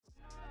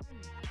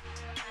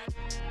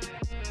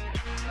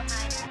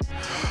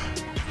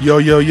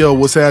Yo,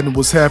 what's happening?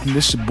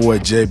 This your boy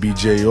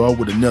JBJR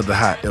with another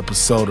hot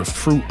episode of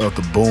Fruit of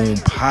the Boom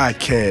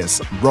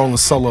podcast. I'm rolling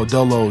solo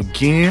dolo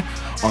again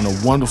on a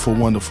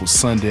wonderful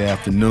Sunday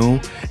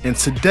afternoon. And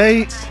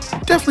today,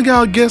 definitely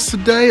got a guest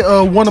today.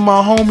 One of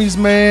my homies,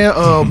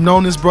 man.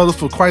 Known this brother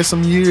for quite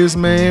some years,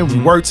 man. We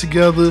work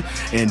together,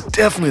 and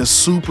definitely a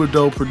super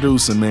dope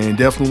producer, man.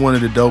 Definitely one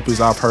of the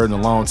dopest I've heard in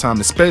a long time,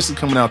 especially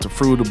coming out to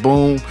Fruit of the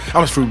Boom.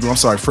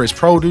 Fresh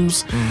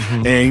Produce.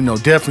 And,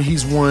 definitely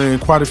he's won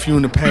quite a few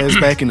in the past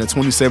back in the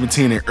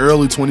 2017 and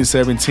early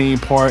 2017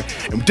 part.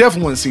 And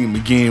definitely want to see him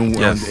again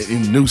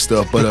in new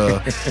stuff.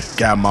 But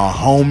got my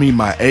homie,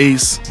 my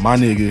ace, my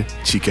nigga,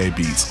 Chike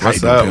Beatz.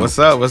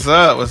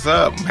 What's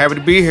up? I'm happy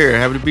to be here.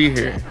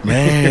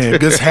 Man,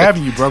 good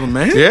having you, brother,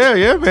 man.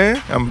 Yeah,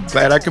 man. I'm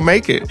glad I can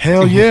make it.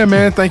 Hell yeah,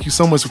 man. Thank you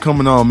so much for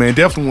coming on, man.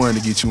 Definitely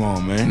wanted to get you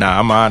on, man. Nah,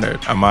 I'm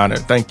honored.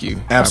 Thank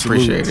you.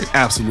 Absolutely. I appreciate it.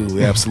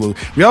 Absolutely.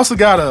 We also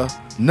got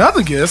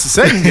another guest, a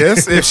second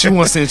guest, if she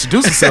wants to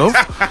introduce herself.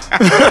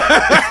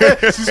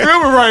 She's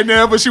filming right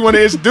now, but she want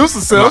to introduce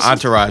herself. My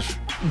entourage.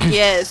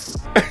 Yes.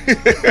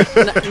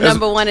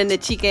 Number one in the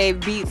Chike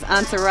Beatz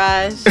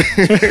entourage.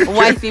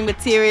 Wifey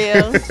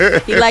material.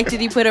 He liked it,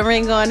 he put a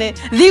ring on it.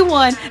 The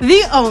one,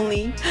 the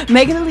only,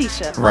 Megan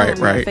Alicia. Right.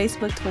 On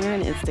Facebook, Twitter,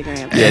 and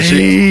Instagram. Yeah,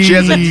 she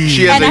has a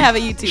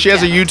YouTube She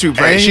has a YouTube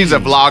page. She's a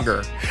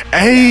vlogger.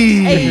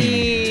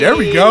 Hey. There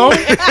we go.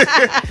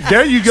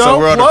 There you go. So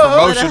we're on a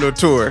promotional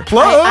tour.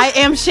 I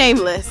am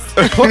shameless.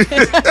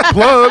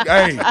 Plug.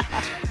 Hey.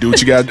 Do what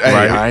you got. Hey,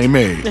 right. I ain't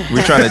mad.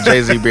 We're trying to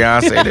Jay-Z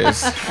Beyonce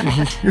this.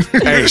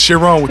 Hey, shit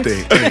wrong with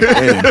that.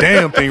 Hey,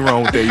 damn thing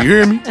wrong with that. You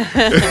hear me?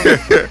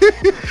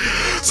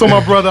 So,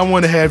 my brother, I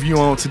want to have you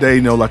on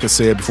today. Like I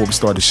said before we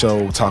start the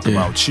show, talk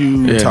about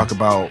you, talk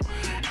about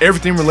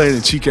everything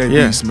related to Chike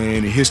Beatz,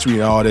 man, the history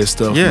and all that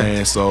stuff,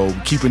 man. So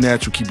keep it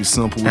natural, keep it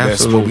simple.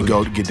 That's what we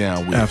go to get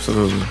down with.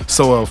 Absolutely.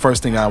 So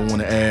first thing I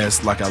want to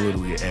ask, like I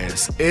literally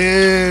ask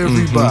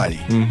everybody,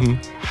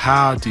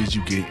 how did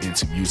you get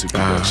into music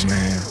production? Oh,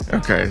 man.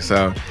 Okay,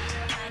 so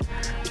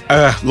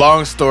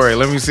long story.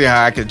 Let me see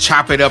how I can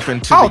chop it up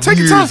into the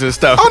years and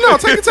stuff. Oh no,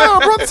 take your time,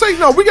 brother.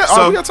 We got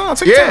time.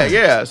 Take your time.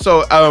 Yeah.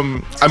 So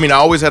I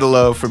always had a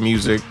love for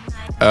music.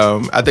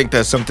 I think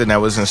that's something that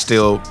was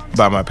instilled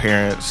by my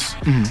parents.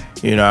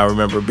 I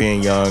remember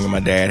being young and my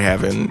dad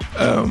having,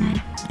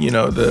 he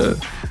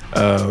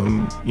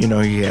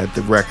had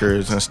the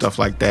records and stuff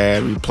like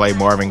that. We played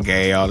Marvin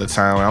Gaye all the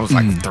time. I was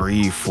like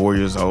 3-4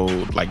 years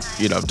old,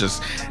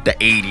 just the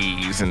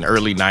 80s and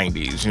early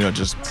 90s,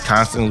 just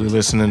constantly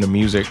listening to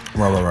music.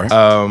 Right.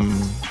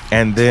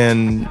 And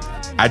then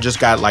I just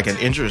got like an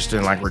interest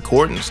in like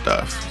recording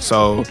stuff.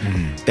 So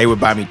they would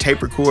buy me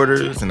tape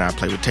recorders and I'd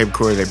play with tape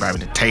recorders. They buy me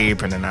the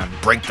tape and then I'd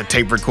break the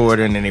tape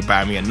recorder and then they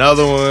buy me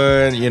another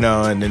one,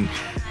 and then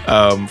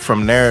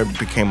from there it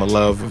became a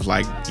love of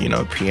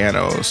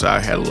piano. So I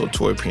had a little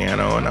toy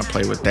piano and I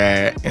played with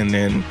that. And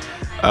then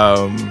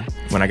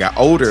when I got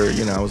older,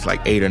 I was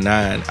like 8 or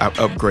 9, I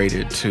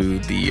upgraded to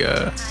the,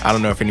 I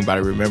don't know if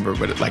anybody remember,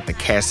 but like the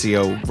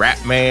Casio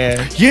Rapman.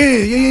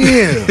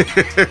 Yeah.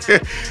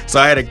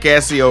 So I had a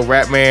Casio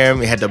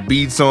Rapman. It had the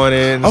beats on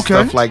it and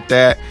stuff like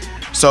that.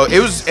 So it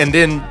was, and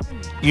then,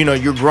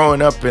 you're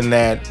growing up in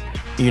that,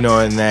 in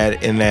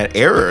that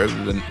era,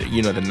 the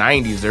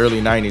 90s, the early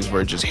 90s,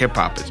 where just hip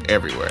hop is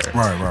everywhere.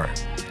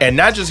 Right. And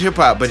not just hip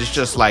hop, but it's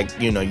just like,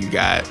 you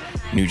got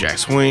New Jack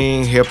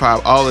Swing, hip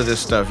hop, all of this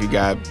stuff. You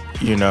got,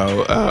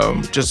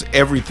 just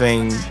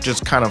everything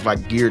just kind of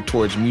like geared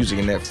towards music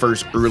in that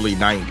first early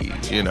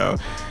 90s,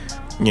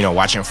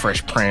 watching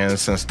Fresh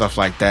Prince and stuff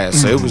like that.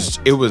 So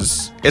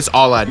it's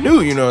all I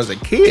knew, as a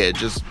kid,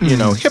 just,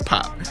 hip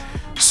hop.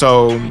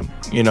 So,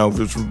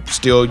 was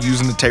still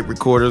using the tape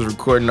recorders,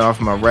 recording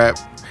off my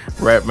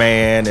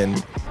Rapman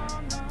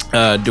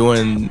and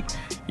doing,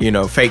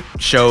 fake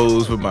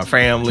shows with my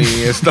family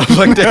and stuff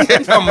like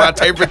that on my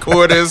tape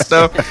recorder and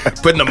stuff,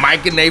 putting the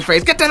mic in their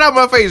face, get that out of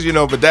my face,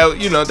 but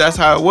that, that's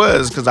how it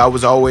was, because I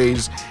was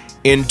always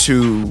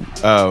into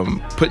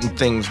putting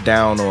things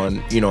down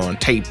on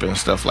tape and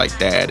stuff like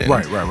that, and,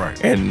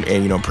 right,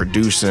 and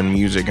producing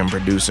music and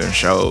producing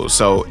shows.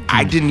 So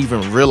I didn't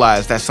even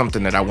realize that's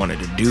something that I wanted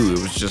to do. It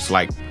was just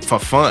like for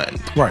fun,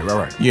 right.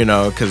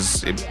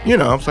 Because I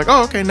was like,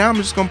 oh, okay, now I'm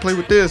just gonna play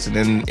with this,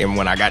 and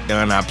when I got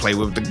done, I played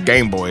with the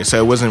Game Boy.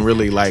 So it wasn't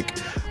really like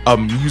a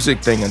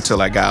music thing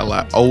until I got a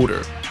lot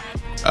older,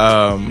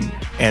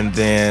 and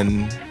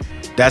then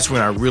that's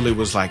when I really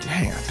was like,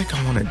 hey,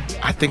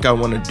 I think I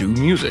want to do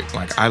music.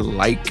 Like, I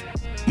like,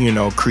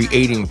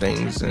 creating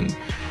things and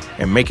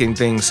making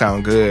things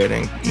sound good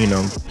and,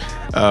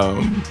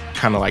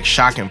 kind of like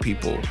shocking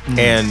people.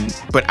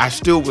 But I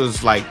still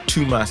was like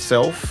to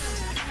myself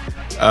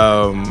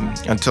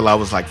until I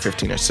was like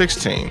 15 or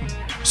 16.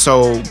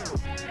 So,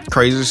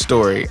 crazy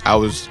story.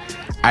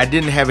 I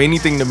didn't have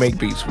anything to make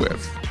beats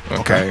with.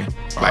 Okay.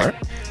 Like,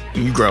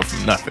 you grow up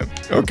from nothing.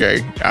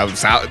 Okay. I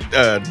was out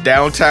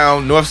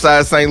downtown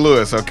Northside St.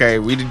 Louis. Okay.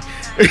 We did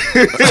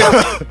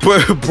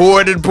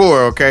Poor and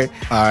poor, okay?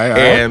 All right.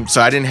 And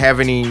so I didn't have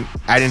any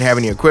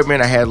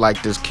equipment. I had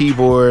like this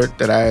keyboard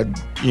that I had,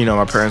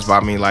 my parents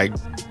bought me like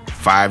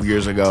 5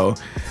 years ago,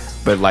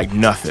 but like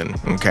nothing,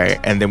 okay?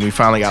 And then we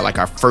finally got like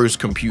our first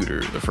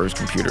computer, the first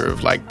computer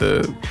of like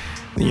the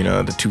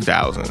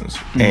 2000s.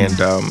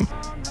 And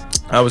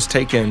I was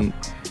taking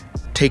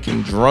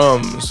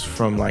drums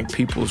from like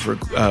people's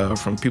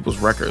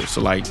records.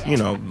 So like,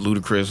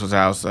 Ludacris was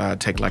out, so I'd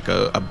take like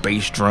a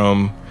bass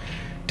drum,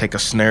 take a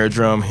snare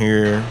drum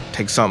here,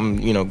 take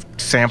something,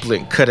 sample it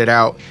and cut it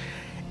out,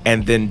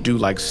 and then do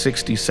like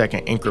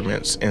 60-second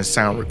increments in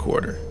sound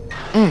recorder.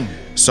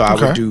 So I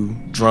would do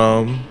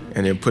drum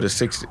and then put a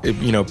second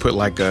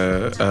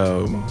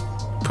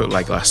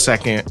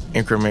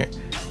increment,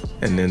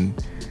 and then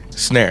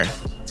snare,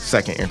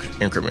 second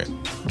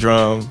increment,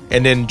 drum,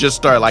 and then just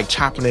start like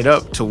chopping it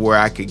up to where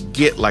I could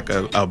get like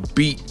a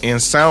beat in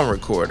sound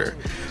recorder.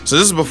 So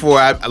this is before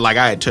I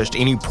had touched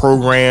any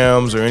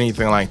programs or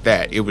anything like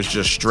that. It was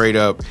just straight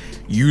up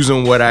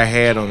using what I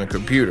had on the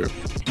computer.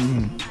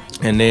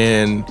 And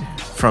then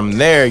from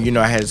there,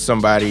 I had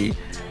somebody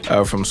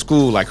from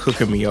school like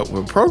hooking me up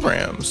with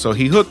programs. So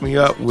he hooked me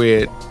up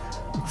with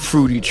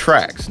Fruity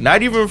Tracks,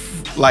 not even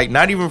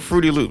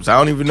Fruity Loops. I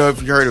don't even know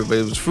if you heard of it, but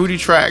it was Fruity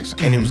Tracks,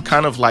 and it was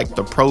kind of like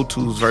the Pro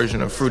Tools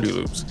version of Fruity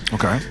Loops.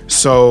 Okay.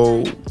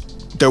 So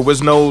there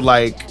was no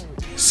like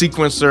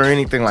sequencer or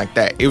anything like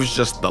that. It was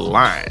just the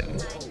line,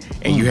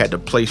 and you had to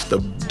place the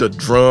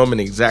drum in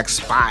the exact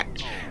spot.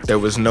 There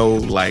was no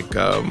like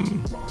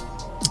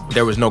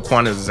there was no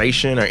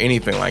quantization or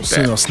anything like that.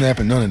 So no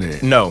snapping, none of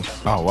that. No.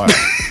 Oh wow.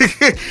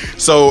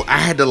 So I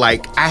had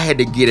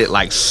to get it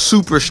like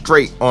super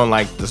straight on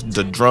like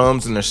the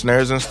drums and the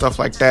snares and stuff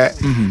like that.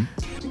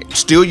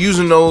 Still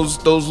using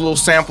those little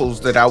samples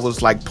that I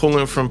was like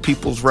pulling from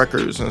people's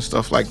records and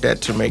stuff like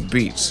that to make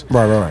beats.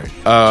 Right.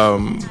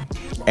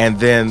 And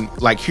then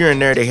like here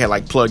and there they had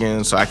like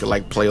plugins so I could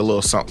like play a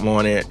little something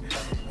on it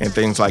and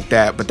things like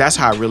that. But that's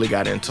how I really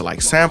got into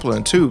like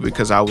sampling too,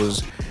 because I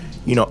was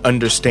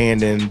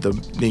understanding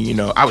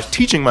I was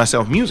teaching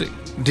myself music.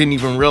 Didn't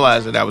even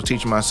realize that I was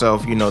teaching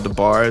myself, the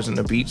bars and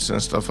the beats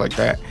and stuff like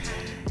that.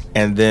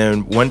 And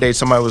then one day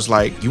somebody was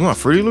like, "You want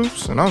Fruity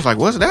Loops?" And I was like,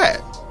 "What's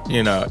that?"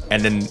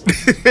 And then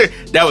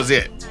that was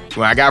it.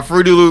 When I got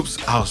Fruity Loops,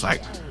 I was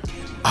like,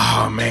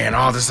 "Oh man,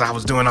 all this I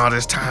was doing all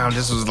this time,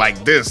 this was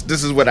like this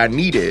is what I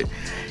needed."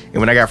 And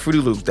when I got Fruity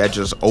Loops, that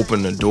just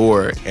opened the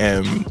door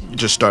and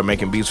just started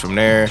making beats from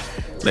there,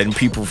 letting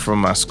people from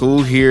my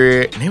school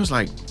hear it. And they was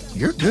like,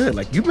 "You're good,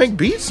 like you make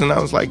beats?" And I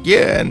was like,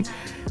 "Yeah." And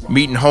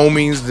meeting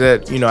homies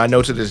that I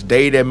know to this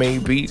day that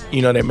make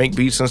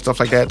beats and stuff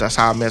like that. That's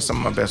how I met some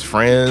of my best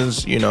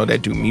friends, that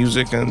do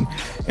music and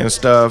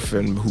stuff,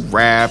 and who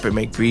rap and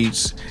make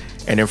beats.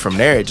 And then from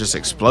there it just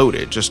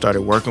exploded. Just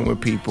started working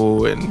with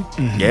people, and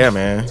yeah,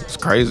 man, it's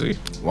crazy.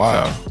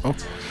 Wow. So.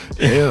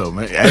 Yeah,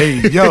 man.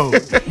 Hey, yo,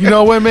 you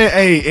know what, man?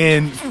 Hey,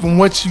 and from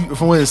what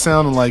it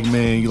sounded like,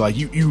 man,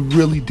 you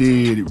really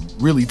did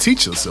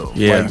teach yourself.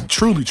 Yeah. Like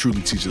truly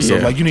teach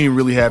yourself. Yeah. Like you didn't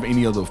really have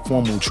any other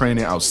formal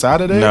training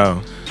outside of that.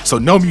 No. So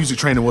no music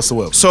training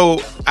whatsoever.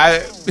 So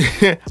I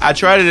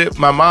tried it.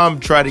 My mom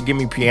tried to give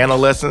me piano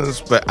lessons,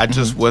 but I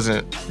just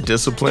wasn't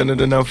disciplined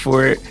enough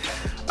for it.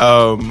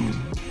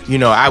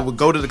 I would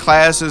go to the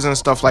classes and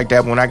stuff like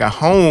that. When I got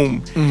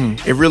home,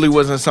 it really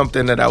wasn't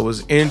something that I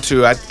was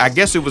into. I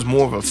guess it was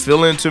more of a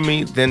feeling to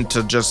me than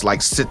to just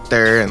like sit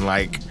there and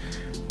like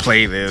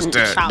play this. It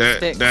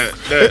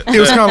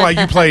was kind of like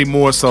you played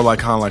more so like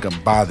kind of like a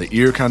by the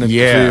ear kind of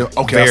feel.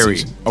 Okay,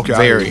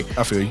 very.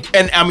 I feel you.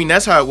 And I mean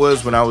that's how it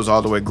was when I was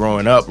all the way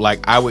growing up.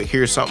 Like I would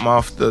hear something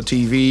off the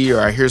TV or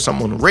I hear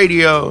something on the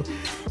radio,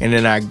 and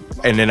then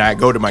I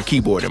go to my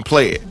keyboard and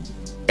play it.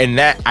 And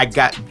that I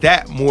got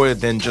that more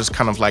than just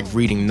kind of like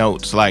reading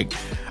notes. Like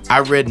I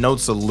read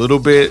notes a little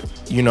bit,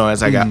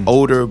 as I got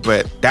older,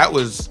 but that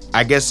was,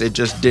 I guess it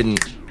just didn't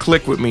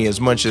click with me as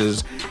much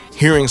as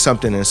hearing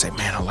something and say,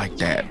 "Man, I like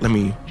that. Let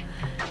me,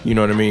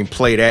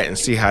 play that and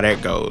see how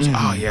that goes."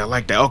 Oh yeah, I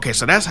like that. Okay,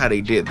 so that's how they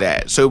did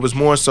that. So it was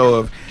more so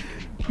of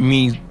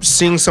me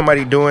seeing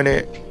somebody doing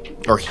it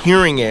or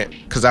hearing it,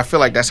 because I feel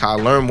like that's how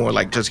I learn more,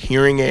 like just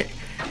hearing it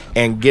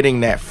and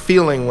getting that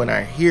feeling when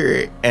I hear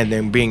it, and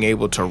then being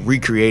able to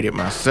recreate it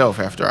myself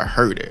after I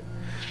heard it.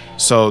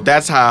 So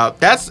that's how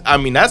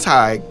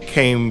I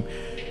came,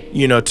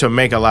 to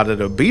make a lot of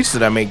the beats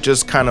that I make,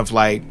 just kind of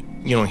like,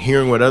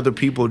 hearing what other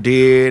people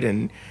did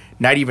and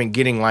not even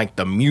getting like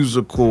the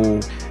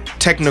musical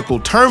technical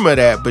term of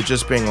that, but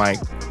just being like,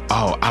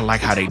 "Oh, I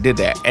like how they did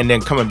that." And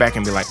then coming back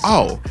and be like,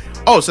 oh,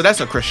 so that's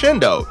a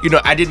crescendo.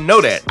 I didn't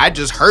know that. I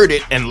just heard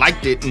it and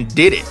liked it and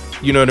did it.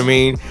 You know what I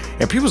mean?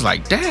 And people's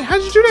like, "Dang,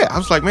 how'd you do that?" I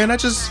was like, "Man, I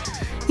just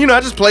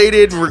played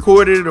it and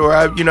recorded, or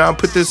I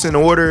put this in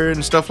order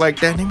and stuff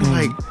like that." And they'd be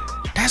like,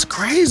 "That's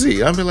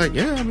crazy." I'd be like,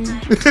 "Yeah, I mean,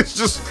 I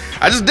just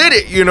did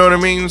it." You know what I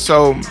mean?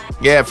 So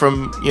yeah,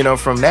 from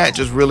that,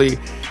 just really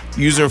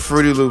using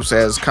Fruity Loops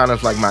as kind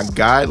of like my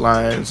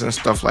guidelines and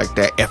stuff like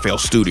that. FL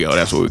Studio,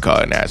 that's what we call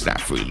it now. It's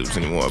not Fruity Loops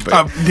anymore.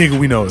 But nigga,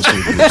 we know it's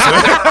Fruity Loops.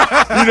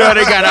 you know,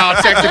 they got all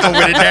technical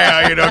with it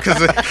now, you know,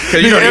 because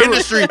you know,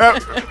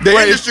 the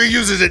industry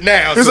uses it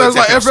now. It says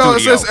like FL,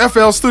 Studio. it says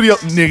FL Studio.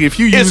 Nigga, if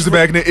you use it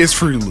back then, it's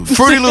Fruity Loops.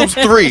 Fruity Loops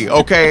 3,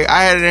 okay?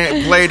 I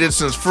hadn't played it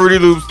since Fruity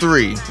Loops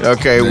 3,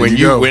 okay?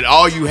 When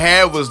all you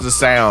had was the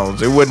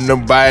sounds. It wasn't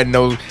nobody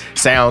no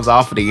sounds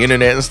off of the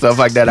internet and stuff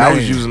like that. Man. I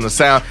was using the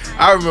sound.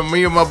 I remember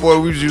me and my boy,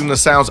 we was using the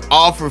sounds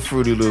off of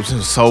Fruity Loops. It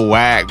was so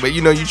whack. But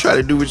you know, you try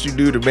to do what you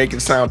do to make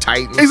it sound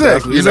tight and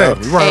exactly, stuff.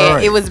 Exactly.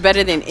 Right. It was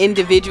better than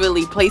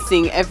individually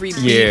placing every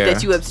beat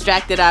that you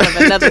abstracted out of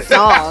another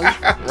song.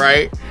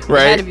 Right. It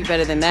had to be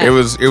better than that. It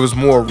was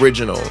more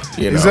original,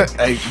 you know.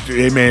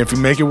 Hey man, if you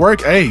make it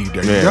work, hey,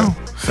 there you go.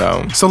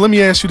 So let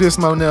me ask you this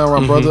now,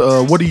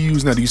 brother. What do you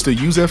use now? Do you still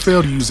use FL?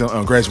 Or do you use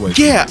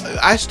Graduation? Yeah,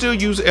 I still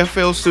use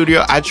FL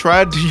Studio. I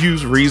tried to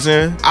use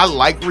Reason. I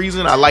like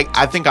Reason.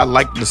 I think I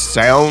like the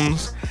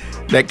sounds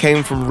that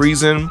came from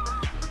Reason.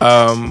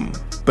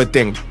 But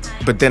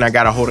then I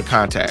got a hold of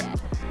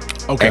Contact.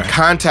 Okay. And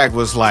Contact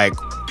was like,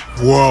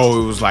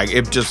 whoa! It was like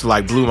it just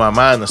like blew my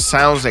mind. The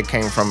sounds that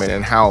came from it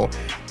and how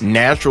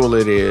natural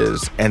it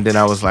is. And then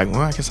I was like,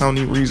 well, I guess I don't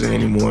need Reason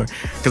anymore,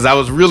 because I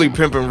was really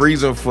pimping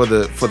Reason for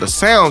the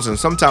sounds, and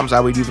sometimes I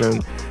would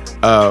even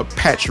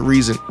patch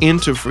Reason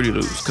into Fruity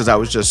Loops, because I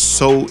was just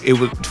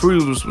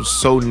Fruity Loops was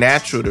so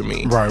natural to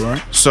me.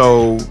 Right.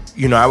 So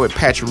you know, I would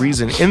patch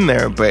Reason in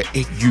there, but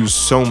it used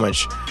so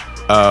much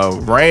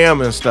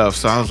RAM and stuff.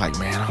 So I was like,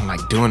 man, I don't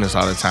like doing this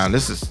all the time.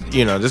 This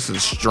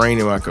is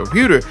straining my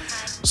computer.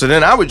 So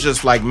then I would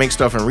just like make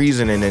stuff in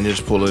Reason and then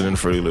just pull it in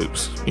Fruity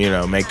Loops. You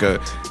know, make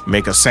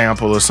a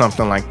sample or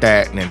something like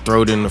that and then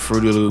throw it in the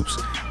Fruity Loops.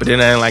 But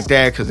then I didn't like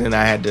that, because then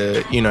I had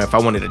to, you know, if I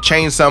wanted to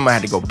change something, I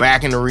had to go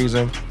back into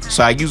Reason.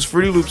 So I use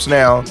Fruity Loops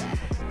now.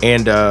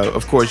 And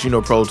of course, you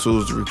know, Pro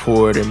Tools to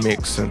record and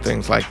mix and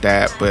things like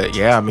that. But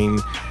yeah, I mean,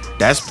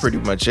 that's pretty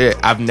much it.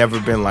 I've never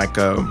been like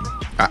an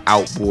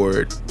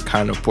outboard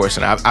kind of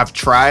person. I've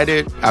tried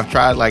it. I've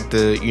tried like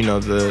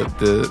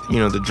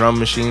the drum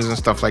machines and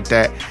stuff like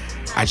that.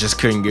 I just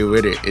couldn't get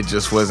with it. It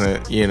just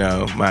wasn't, you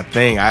know, my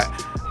thing. I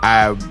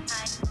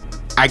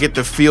get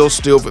the feel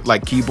still with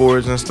like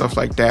keyboards and stuff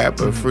like that,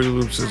 but Fruity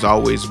Loops has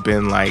always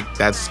been like,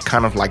 that's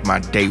kind of like my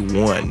day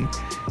one,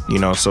 you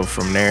know. So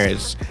from there,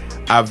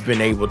 I've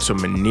been able to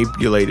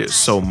manipulate it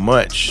so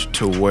much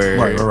to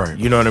where,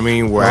 you know what I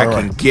mean, where I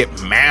can get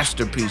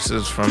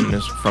masterpieces from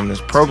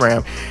this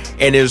program.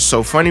 And it's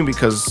so funny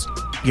because,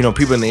 you know,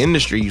 people in the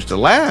industry used to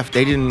laugh.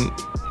 They didn't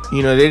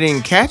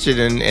catch it,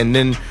 and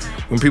then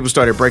when people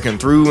started breaking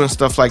through and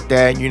stuff like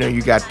that, you know,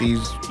 you got these,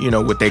 you know,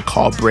 what they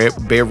call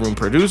bedroom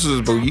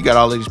producers, but you got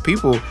all these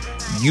people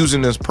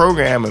using this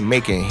program and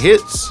making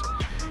hits,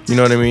 you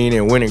know what I mean,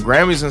 and winning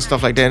Grammys and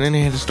stuff like that. And then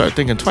they had to start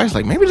thinking twice,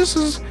 like, maybe this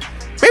is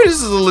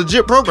a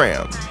legit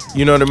program,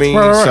 you know what I mean?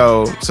 Right.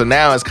 So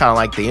now it's kind of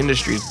like the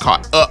industry's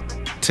caught up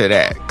to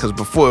that, because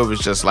before it was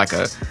just like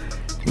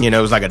it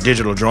was like a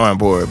digital drawing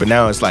board, but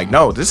now it's like,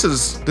 no, this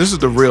is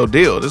the real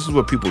deal. This is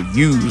what people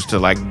use to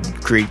like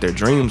create their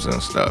dreams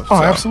and stuff. Oh,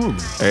 so,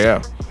 absolutely.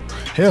 Yeah.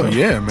 Hell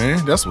yeah,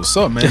 man. That's what's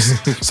up, man.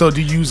 So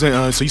do you use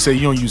so you say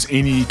you don't use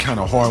any kind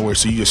of hardware,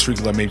 so you just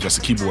strictly like maybe just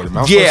a keyboard and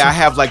mouse? Yeah, person? I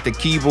have like the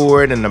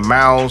keyboard and the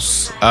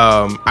mouse.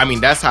 I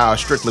mean, that's how I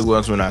strictly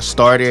was when I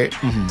started.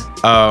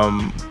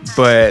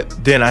 But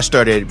then I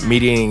started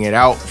mediating it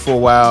out for a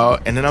while,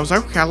 and then I was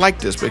like, okay, I like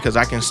this because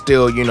I can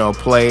still, you know,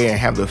 play and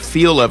have the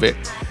feel of it.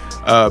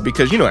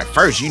 Because, you know, at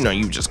first, you know,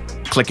 you just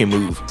click and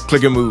move.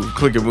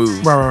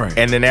 Right.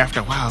 And then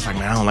after a while, I was like,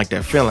 man, I don't like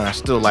that feeling. I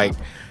still like,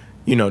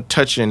 you know,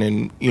 touching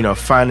and, you know,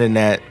 finding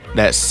that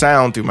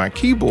sound through my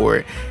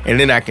keyboard. And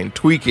then I can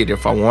tweak it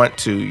if I want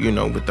to, you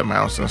know, with the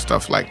mouse and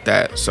stuff like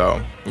that.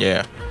 So,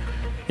 yeah.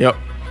 Yep.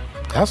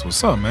 That's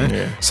what's up, man.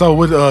 Yeah. So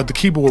with the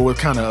keyboard, what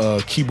kind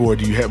of keyboard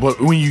do you have? Well,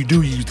 when you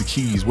do use the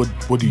keys, what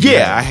do you have?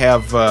 Yeah, I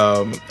have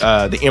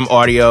the M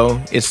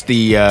Audio. It's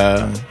the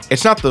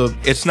it's not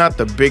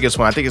the biggest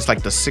one. I think it's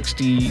like the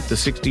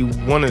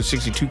 61 or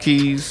 62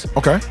 keys.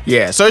 Okay.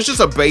 Yeah, so it's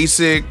just a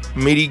basic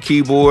MIDI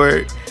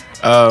keyboard.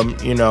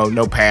 You know,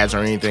 no pads or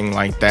anything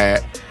like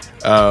that.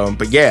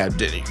 But yeah,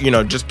 you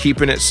know, just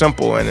keeping it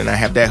simple. And then I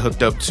have that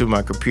hooked up to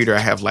my computer. I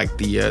have like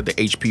the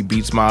HP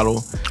Beats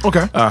model.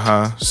 Okay.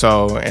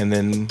 So, and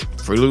then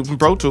Fruity Loops and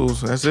Pro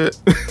Tools. That's it.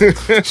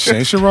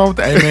 Ain't shit wrong with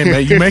that. Hey,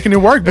 man, you making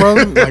it work,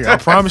 brother. Like, I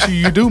promise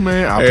you do,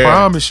 man. I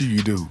promise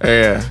you do.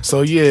 Yeah.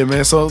 So, yeah,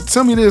 man. So,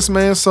 tell me this,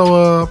 man.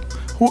 So,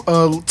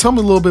 tell me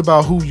a little bit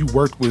about who you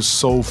worked with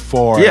so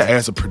far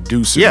as a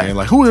producer, man.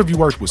 Like, who have you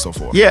worked with so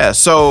far? Yeah,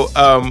 so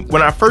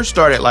when I first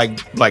started,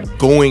 like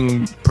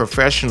going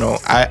professional,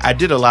 I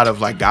did a lot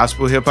of, like,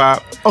 gospel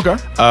hip-hop. Okay.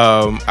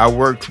 I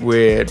worked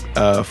with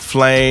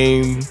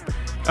Flame,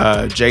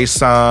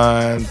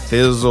 Jason,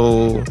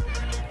 Thizzle,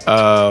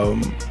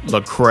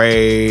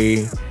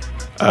 Lecrae,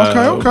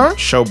 okay.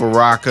 Show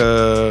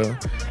Baraka,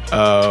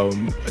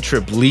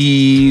 Trip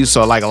Lee.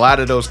 So like a lot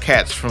of those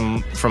cats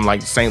from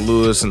like St.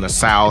 Louis and the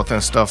South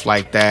and stuff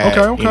like that.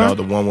 Okay. You know,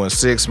 the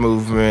 116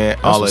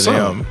 movement, all of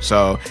them.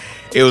 So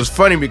it was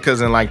funny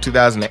because in like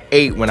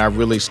 2008 when I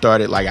really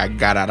started, like I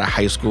got out of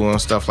high school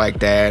and stuff like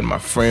that, and my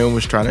friend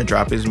was trying to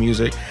drop his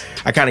music,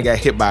 I kind of got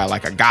hit by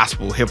like a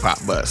gospel hip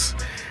hop bus.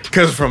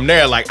 Because from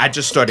there, like, I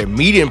just started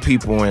meeting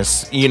people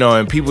and, you know,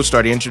 and people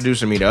started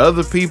introducing me to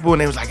other people.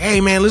 And they was like,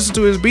 hey, man, listen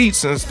to his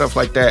beats and stuff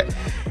like that.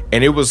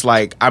 And it was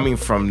like, I mean,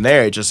 from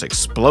there, it just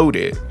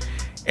exploded.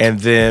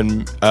 And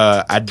then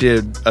I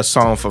did a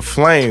song for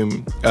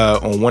Flame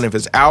on one of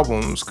his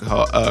albums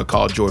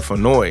called Joyful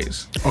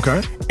Noise.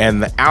 Okay.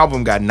 And the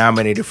album got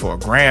nominated for a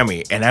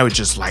Grammy. And I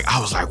was like,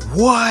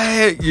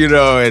 what? You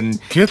know,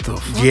 and get the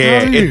fuck yeah,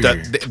 out of here.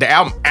 The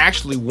album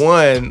actually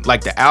won,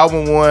 like the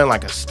album won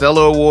like a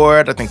Stellar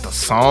Award. I think the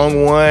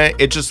song won.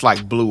 It just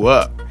like blew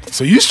up.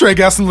 So you straight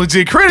got some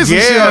legit credits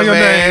and shit on your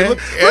name. Look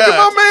at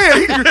my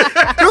man.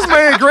 This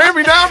man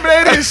Grammy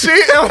nominated and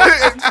shit.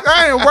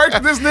 I ain't worked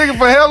with this nigga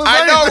for hell of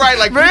I know, right?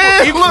 Like,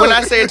 man, people, even when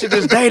I say it to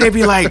this day, they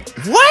be like,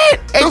 what?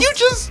 And you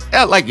just,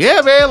 like,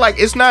 yeah, man. Like,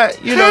 it's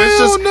not, you know, it's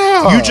just,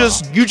 no.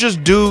 you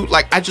just do,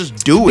 like, I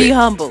just do it. Be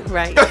humble,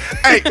 right?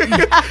 Hey,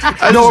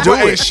 no,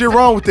 but ain't shit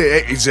wrong with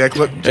that.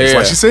 Exactly. Just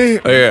like she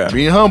said. Yeah.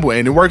 Being humble,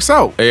 and it works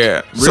out.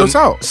 Yeah. Real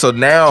talk. So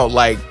now,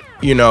 like,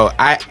 you know,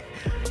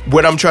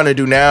 what I'm trying to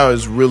do now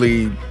is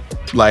really,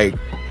 like,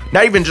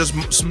 not even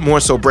just more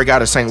so break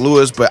out of St.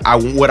 Louis, but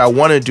what I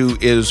want to do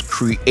is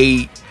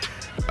create,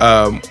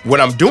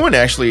 what I'm doing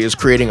actually is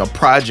creating a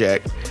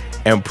project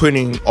and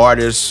putting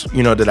artists,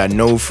 you know, that I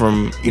know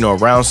from, you know,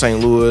 around St.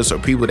 Louis or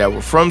people that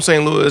were from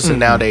St. Louis and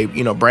now they,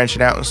 you know,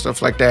 branching out and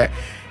stuff like that,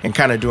 and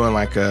kind of doing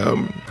like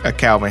a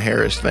Calvin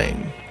Harris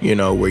thing, you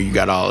know, where you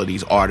got all of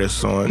these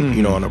artists on,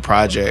 you know, on a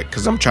project,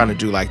 because I'm trying to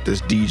do like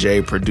this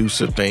DJ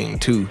producer thing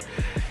too.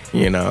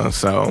 You know,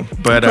 so,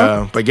 but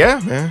yeah,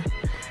 man.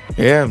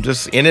 Yeah, I'm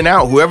just in and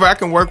out. Whoever I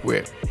can work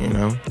with, you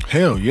know.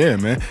 Hell yeah,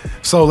 man.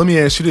 So let me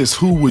ask you this: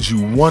 who would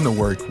you want to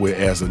work with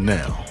as of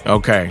now?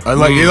 Okay.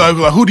 Like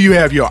who do you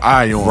have your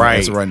eye on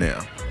as of right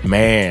now?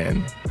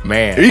 Man.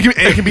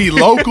 It can be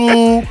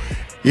local,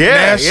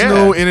 yeah,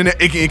 national, internet.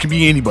 It can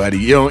be anybody.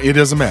 You know, it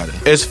doesn't matter.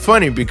 It's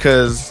funny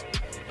because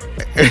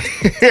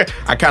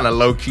I kind of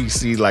low key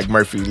see like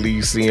Murphy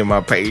Lee seeing my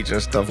page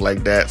and stuff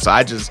like that. So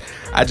I just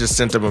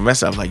sent him a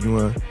message. I was like, you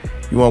want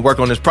to work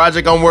on this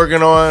project I'm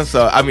working on?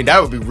 So I mean,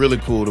 that would be really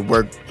cool to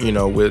work, you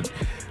know, with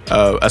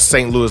a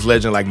St. Louis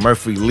legend like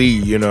Murphy Lee.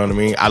 You know what I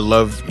mean? I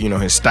love, you know,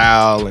 his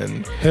style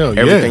and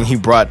everything he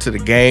brought to the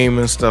game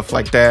and stuff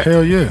like that.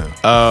 Hell yeah.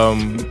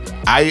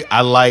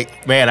 I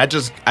like, man. I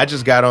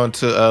just got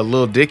onto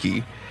Lil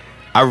Dicky.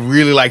 I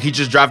really like, he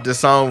just dropped this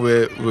song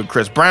with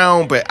Chris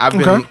Brown, but I've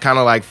been kind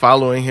of like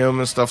following him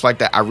and stuff like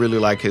that. I really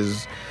like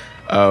his,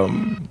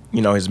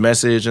 you know, his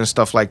message and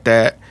stuff like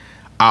that.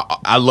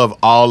 I love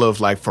all of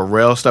like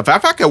Pharrell stuff.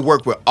 If I could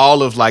work with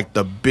all of like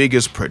the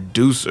biggest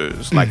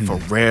producers, like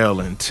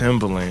Pharrell and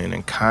Timbaland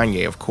and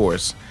Kanye, of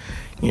course,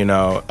 you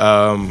know,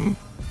 I'm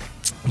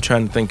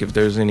trying to think if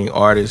there's any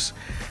artists.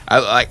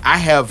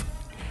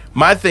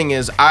 My thing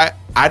is, I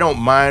don't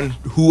mind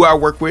who I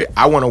work with.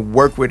 I want to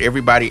work with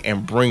everybody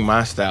and bring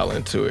my style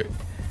into it.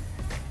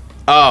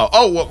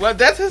 Well,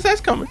 that's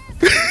coming.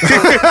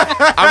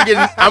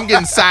 I'm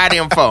getting side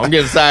info. All right.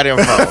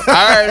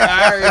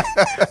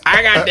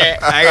 I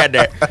got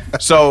that.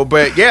 So,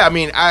 but yeah, I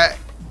mean,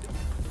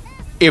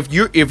 if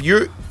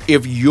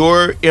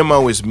your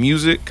MO is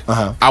music,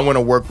 I want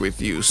to work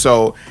with you.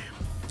 So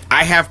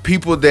I have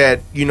people that,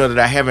 you know, that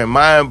I have in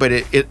mind, but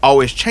it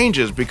always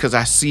changes because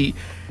I see,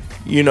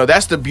 you know,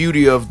 that's the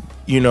beauty of,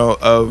 you know,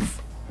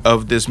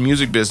 of this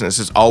music business.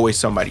 Is always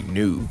somebody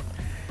new.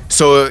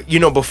 So, you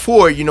know,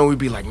 before, you know, we'd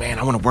be like, man,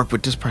 I want to work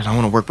with this person. I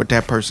want to work with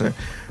that person.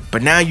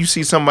 But now you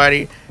see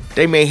somebody,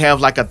 they may have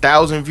like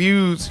 1,000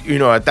 views, you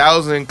know,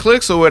 1,000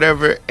 clicks or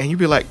whatever. And you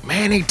be like,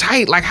 man, they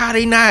tight. Like, how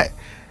they not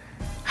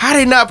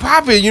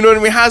popping? You know what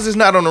I mean? How's this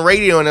not on the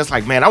radio? And it's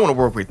like, man, I want to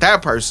work with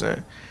that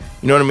person.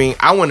 You know what I mean?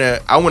 I want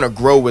to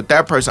grow with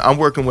that person. I'm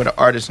working with an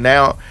artist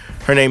now.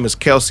 Her name is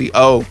Kelsey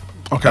O.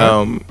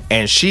 Okay.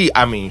 And she's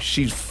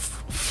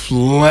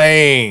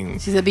flame.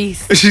 She's a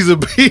beast.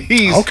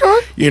 Okay.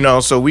 You know,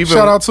 so we've been,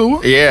 shout out to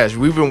her. Yeah,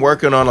 we've been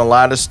working on a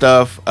lot of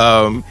stuff.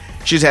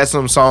 She's had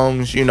some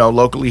songs, you know,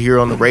 locally here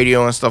on the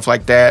radio and stuff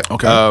like that.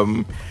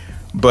 Okay.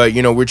 But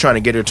you know, we're trying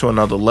to get her to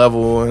another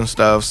level and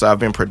stuff. So I've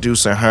been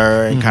producing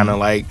her and kind of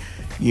like,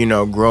 you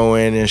know,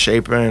 growing and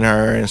shaping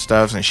her and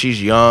stuff. And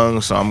she's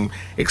young, so I'm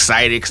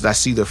excited because I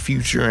see the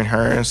future in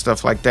her and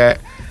stuff like that.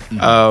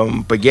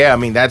 But yeah, I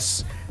mean,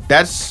 that's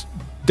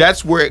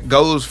where it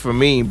goes for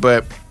me.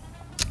 But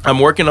I'm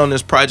working on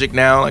this project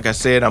now. Like I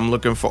said, I'm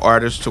looking for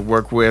artists to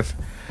work with.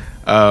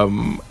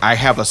 I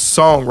have a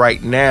song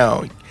right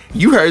now.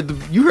 You heard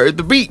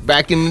the beat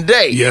back in the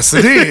day. Yes,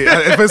 it did.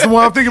 If it's the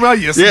one I'm thinking about,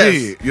 yes, it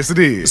did. Yes, it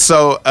did.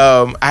 So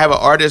I have an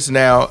artist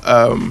now.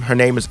 Her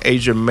name is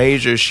Asia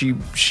Major. She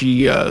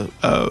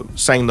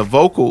sang the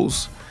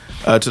vocals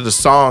to the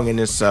song, and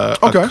it's a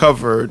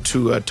cover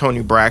to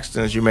Tony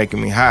Braxton's "You're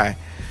Making Me High."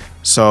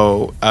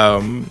 So,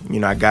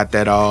 I got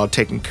that all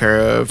taken care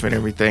of and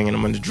everything, and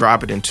I'm going to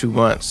drop it in 2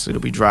 months.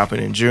 It'll be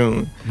dropping in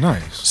June.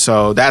 Nice.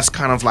 So that's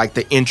kind of like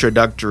the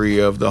introductory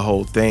of the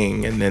whole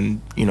thing, and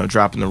then,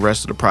 dropping the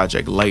rest of the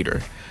project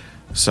later.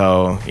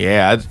 So,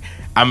 yeah,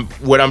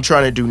 what I'm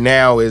trying to do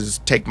now is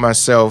take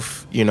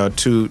myself,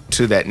 to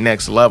that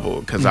next level,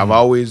 because I've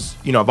always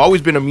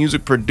been a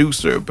music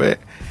producer, but,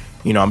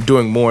 I'm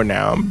doing more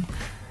now.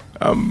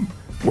 I'm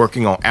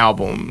working on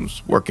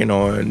albums, working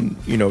on,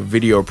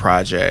 video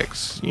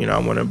projects. I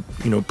want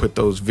to, put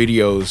those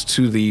videos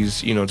to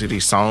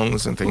these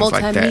songs and things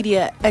like that.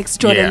 Multimedia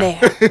extraordinaire.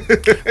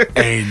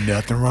 Yeah. Ain't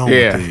nothing wrong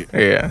with it.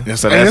 Yeah.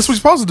 That's what you're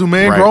supposed to do,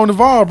 man. Right. Grow and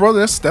evolve, brother.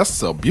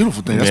 That's a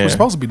beautiful thing. That's what you're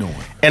supposed to be doing.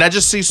 And I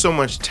just see so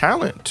much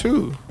talent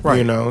too.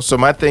 Right. So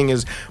my thing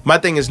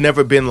has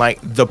never been like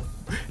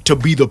to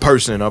be the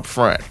person up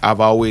front.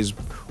 I've always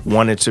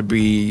wanted to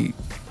be,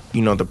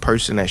 the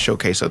person that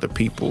showcase other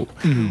people,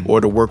 or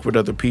to work with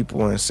other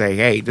people and say,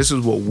 hey, this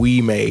is what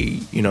we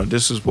made,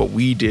 this is what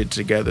we did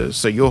together.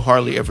 So you'll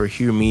hardly ever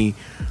hear me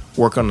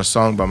work on a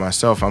song by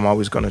myself. I'm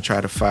always going to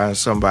try to find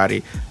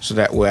somebody so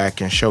that way I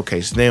can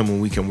showcase them and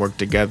we can work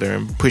together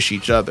and push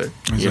each other,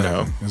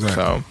 Exactly.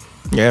 So,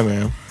 yeah,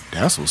 man.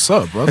 That's what's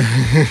up, brother.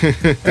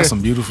 That's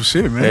some beautiful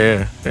shit,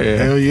 man. Yeah.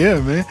 Hell yeah,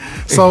 man.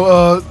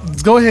 So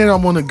go ahead. I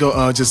want to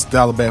go just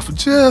dial it back for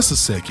just a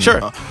second.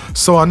 Sure.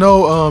 So I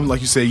know, like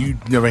you said, you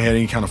never had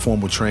any kind of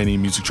formal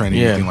training, music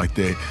training, anything like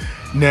that.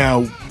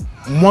 Now,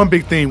 one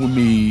big thing with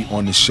me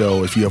on the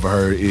show, if you ever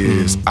heard,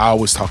 is I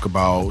always talk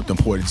about the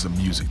importance of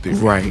music theory.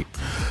 Right.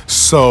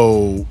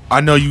 So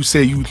I know you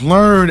said you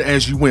learned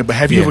as you went, but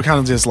have you ever kind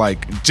of just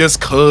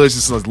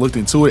looked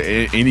into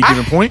it at any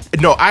given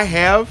point? No, I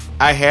have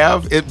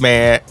it,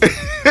 man.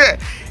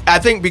 I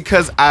think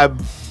because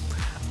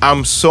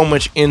I'm so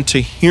much into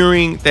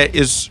hearing that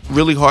it's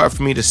really hard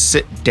for me to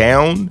sit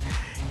down.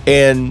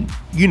 And,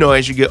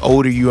 as you get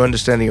older, you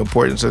understand the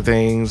importance of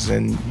things,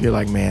 and you're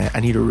like, man,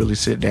 I need to really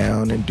sit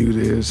down and do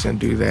this and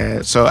do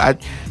that. So I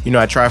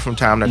try from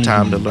time to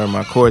time to learn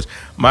my chords.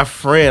 My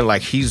friend,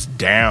 like, he's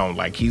down.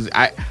 Like,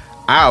 I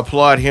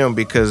applaud him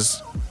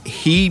because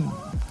he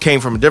came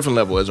from a different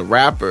level as a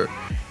rapper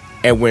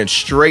and went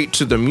straight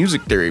to the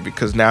music theory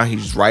because now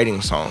he's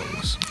writing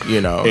songs,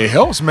 It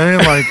helps, man.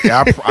 Like,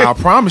 I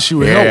promise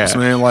you it helps,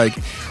 man. Like,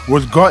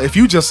 if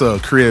you just a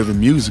creative in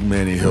music,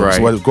 man, it helps.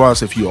 Right.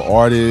 Regardless if you're an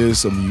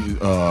artist,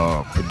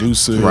 a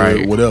producer,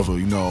 whatever,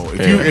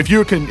 If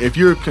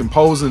you're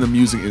composing the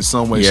music in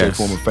some way, shape,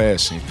 form, or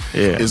fashion,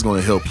 it's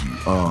going to help you.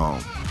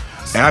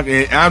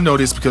 And I know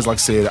this because, like I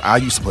said, I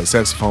used to play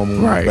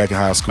saxophone back in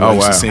high school. I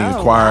used to sing in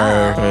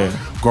choir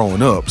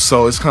growing up.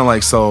 So it's kind of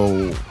like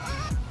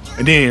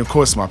And then, of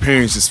course, my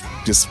parents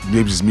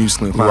maybe just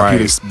musically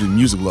inclined, the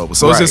music level.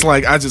 So it's just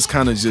like, I just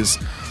kind of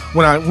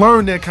when I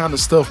learned that kind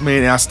of stuff, man,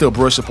 and I still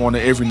brush up on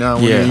it every now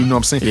and then, you know what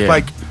I'm saying? Yeah.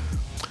 Like,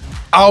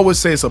 I always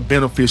say it's a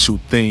beneficial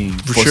thing.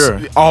 For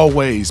sure.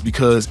 Always,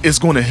 because it's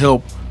going to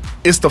help.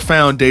 It's the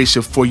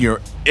foundation for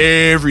your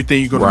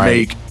everything you're going to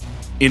make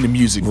in the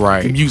music,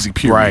 music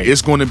period. Right.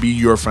 It's going to be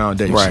your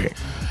foundation. Right.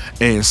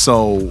 And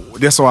so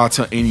that's why I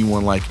tell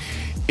anyone, like,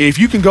 if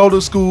you can go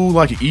to school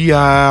like an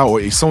EI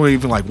or someone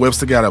even like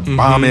Webster got a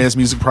bomb-ass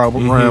music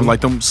program,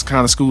 like them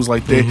kind of schools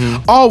like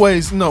that,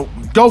 always,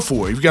 go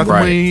for it. If you got the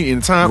money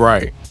and the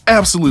time,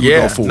 absolutely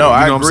go for it. No,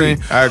 you know what I'm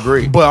saying? I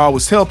agree. But I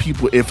always tell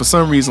people, if for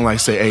some reason, like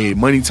say, hey,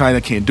 money tight, I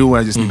can't do it,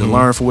 I just need to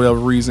learn for whatever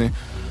reason,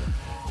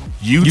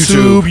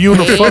 YouTube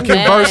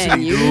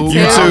University, dude.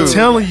 I'm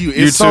telling you,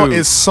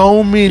 it's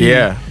so many.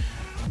 Yeah.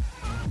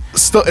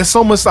 It's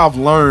so much I've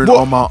learned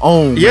on my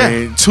own,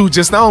 man. To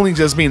just not only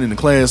just being in the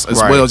class as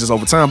well, just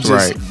over time,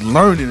 just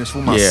learning this for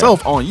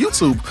myself on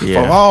YouTube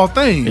for all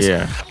things.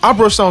 Yeah. I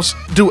brush on,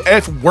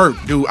 at work,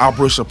 I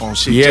brush up on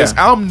shit. Just,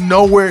 I'm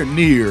nowhere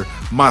near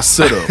my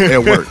setup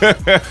at work.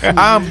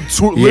 I'm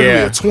literally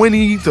a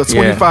 20 to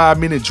 25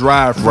 minute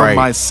drive from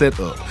my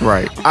setup.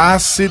 Right. I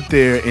sit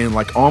there and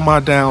like on my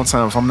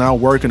downtime, if I'm not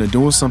working or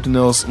doing something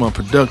else, I'm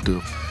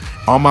productive.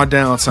 On my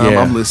downtime,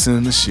 I'm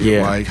listening to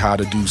shit like how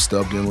to do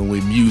stuff dealing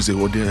with music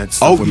or doing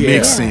stuff with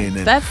mixing.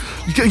 And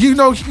you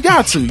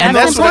got to. And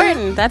that's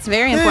important. That's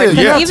very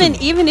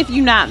important. Even if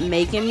you're not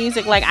making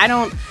music, like I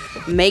don't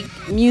make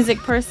music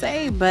per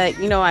se, but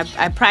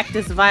I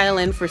practiced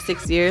violin for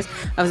 6 years.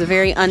 I was a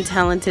very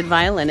untalented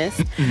violinist,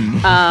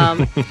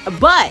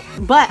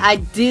 but I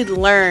did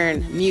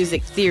learn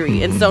music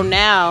theory, and so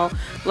now,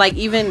 like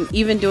even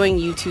doing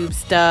YouTube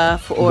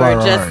stuff or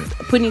just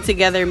putting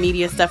together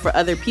media stuff for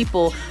other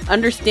people,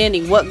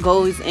 understanding what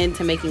goes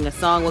into making a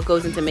song, what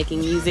goes into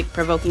making music,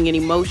 provoking an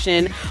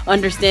emotion,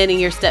 understanding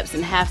your steps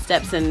and half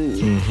steps,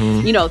 and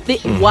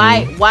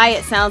why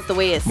it sounds the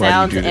way it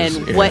sounds,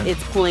 and what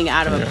it's pulling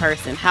out of a person.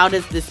 How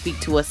does this speak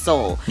to a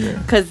soul?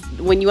 Because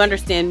when you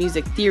understand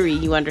music theory,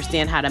 you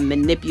understand how to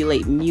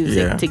manipulate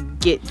music to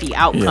get the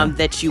outcome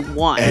that you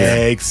want.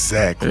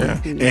 Exactly.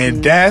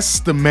 And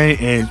that's the main,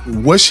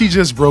 and what she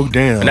just broke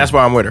down. And that's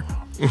why I'm with her.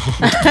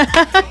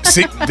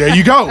 See, there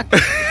you go.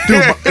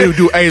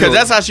 Because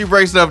that's how she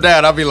breaks stuff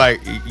down. I'll be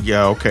like,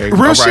 yeah, okay.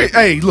 Real shit.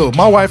 Hey, look,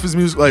 my wife is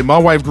music. Like, my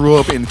wife grew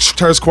up in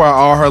church choir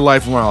all her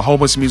life, around a whole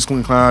bunch of musically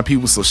inclined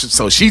people.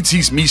 So she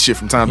teaches me shit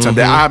from time to time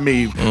that I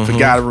may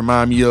forgot to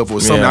remind me of,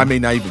 or something I may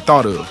not even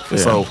thought of. Yeah.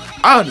 So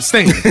I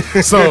understand.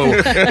 So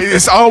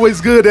it's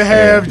always good to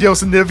have your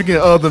significant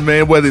other,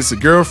 man, whether it's a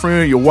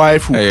girlfriend, your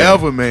wife,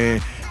 whoever,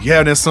 man. You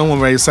have that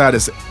someone right side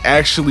that's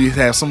actually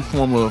have some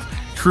form of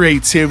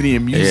creativity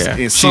and music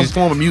and some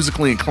form of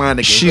musically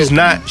inclined. She's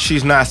not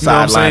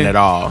sidelined at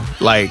all.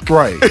 Like,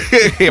 right.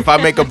 If I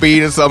make a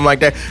beat or something like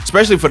that,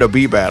 especially for the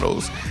beat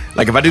battles.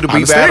 Like, if I do the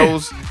beat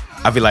battles,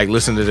 I'll be like,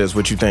 listen to this.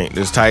 What you think?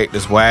 This tight?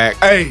 This whack?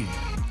 Hey.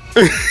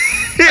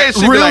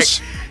 She'd be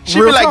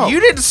like, you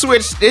didn't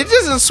switch. It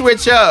doesn't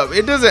switch up.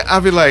 It doesn't.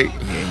 I'll be like,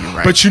 yeah, you're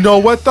right. But you know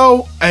what,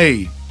 though?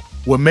 Hey.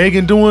 What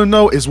Megan doing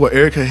though is what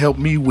Erica helped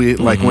me with,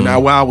 like when I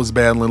was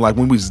battling, like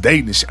when we was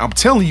dating and shit. I'm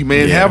telling you,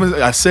 man, having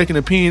a second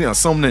opinion on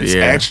something that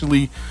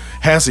actually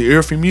has the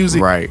ear for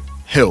music,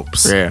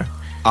 helps. Yeah,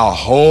 a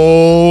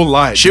whole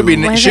lot. She'll be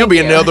in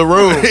another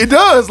room. It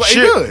does. Like,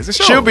 it does.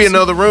 She'll be in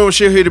another room.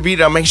 She'll hear the beat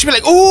I'm making. She'll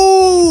be like,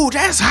 "Ooh,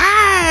 that's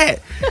hot.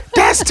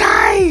 That's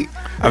tight."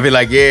 I'll be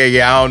like,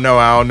 yeah, I don't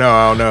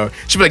know.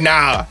 She'll be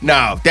like,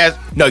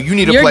 no, you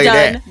need to play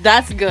that.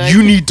 That's good.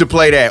 You need to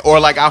play that. Or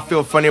like, I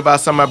feel funny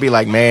about something. I'll be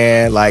like,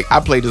 man, like I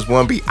played this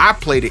one beat. I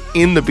played it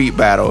in the beat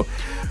battle,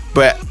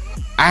 but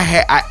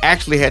I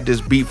actually had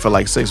this beat for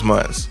like 6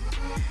 months,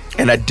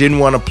 and I didn't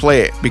want to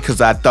play it because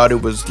I thought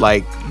it was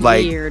like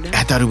weird.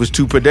 I thought it was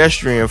too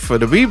pedestrian for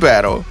the beat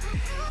battle.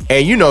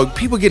 And you know,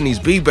 people getting these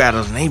beat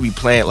battles and they be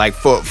playing like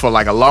for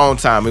like a long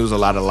time. It was a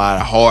lot of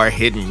hard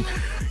hitting,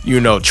 you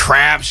know,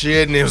 trap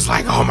shit, and it was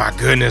like, oh my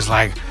goodness,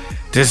 like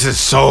this is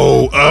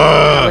so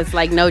I was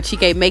like, no,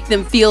 Chike, make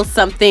them feel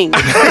something. We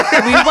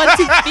want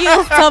to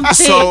feel something.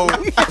 So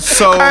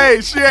so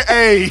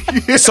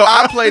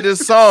I played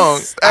this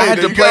song. I had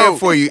to play it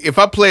for you. If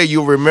I play it,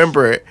 you'll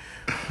remember it.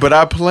 But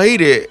I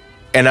played it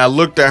and I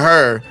looked at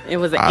her. It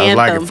was an I was anthem.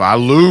 like, if I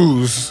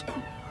lose,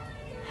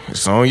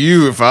 it's on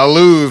you if I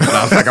lose. But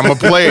I was like, I'm gonna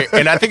play it.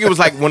 And I think it was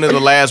like one of the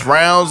last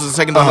rounds, the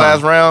second to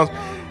last rounds.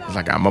 I was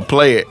like, I'm gonna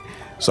play it.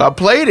 So I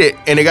played it,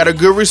 and it got a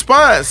good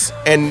response.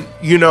 And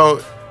you know,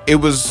 it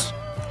was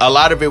a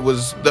lot of it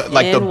was the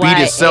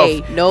beat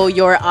itself. Know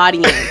your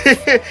audience,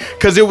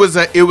 because it was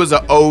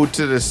a ode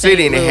to the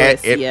city,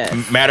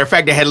 and matter of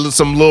fact, it had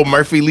some little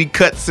Murphy Lee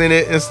cuts in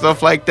it and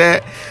stuff like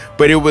that.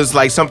 But it was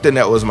like something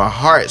that was my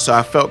heart, so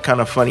I felt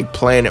kind of funny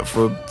playing it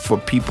for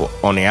people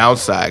on the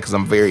outside because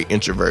I'm very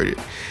introverted.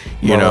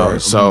 You know,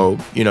 so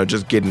you know,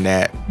 just getting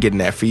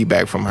that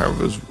feedback from her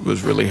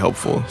was really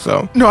helpful.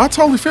 So no, I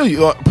totally feel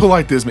you. Put it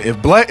like this, man.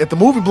 If the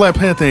movie Black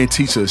Panther ain't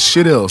teach us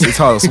shit else, it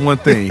taught us one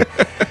thing: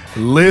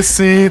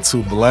 listen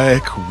to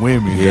black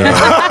women.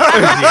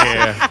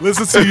 Yeah.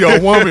 Listen to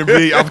your woman,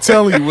 B. I'm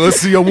telling you,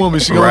 listen to your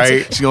woman. She gonna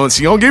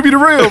give you the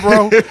real,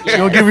 bro. She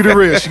gonna give you the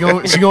real. She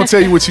gonna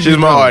tell you what you. She's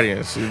my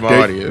audience. She's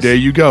my audience. There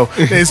you go.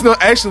 And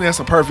actually, that's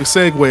a perfect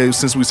segue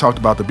since we talked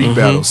about the beat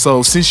battles.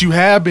 So since you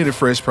have been a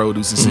fresh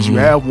producer, since you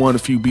have won a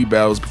few beat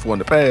battles before in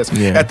the past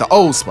at the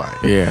old spot,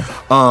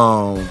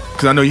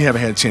 because I know you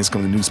haven't had a chance to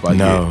come to the new spot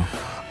yet.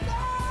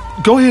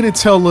 Go ahead and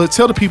tell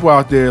the people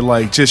out there,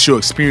 like, just your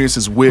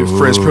experiences with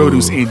fresh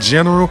produce in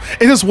general,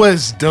 and just what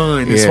it's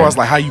done as far as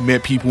like how you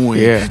met people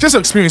and just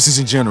experiences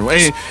in general.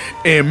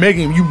 And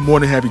Megan, you more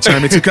than happy to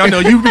chime in too. I know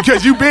you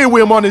because you've been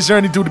with him on this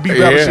journey through the beat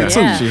battle shit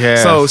too. She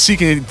has. So she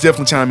can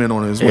definitely chime in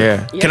on it as well.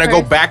 Yeah. Can I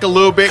go back a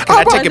little bit? Can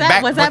I take it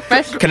back? Was that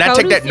fresh? Can I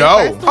take that?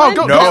 No.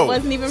 Go. No.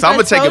 Wasn't even so I'm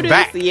gonna take it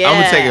back. Yeah. I'm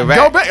gonna take it back.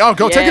 Go back.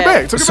 Go take it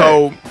back.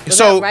 So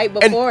that right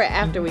before or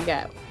after we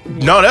got?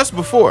 No, that's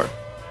before.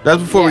 That's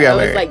before we got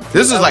married.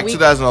 This is like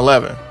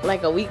 2011.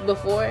 Like a week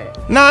before?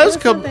 No, it was a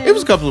couple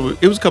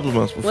of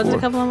months before. Was it a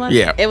couple of months?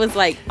 Yeah. It was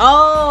like,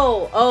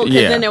 because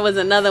then there was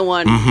another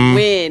one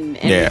when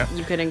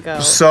you couldn't go.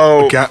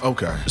 So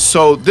okay.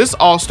 So this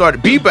all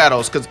started beat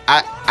battles because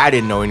I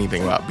didn't know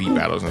anything about beat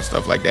battles and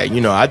stuff like that. You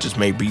know, I just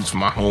made beats for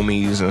my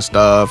homies and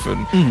stuff,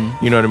 and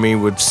you know what I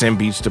mean, would send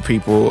beats to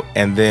people,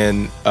 and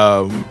then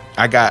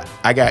I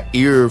got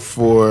ear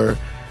for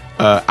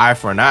Eye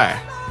for an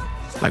Eye,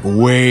 like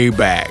way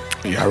back.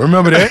 Yeah, I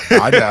remember that.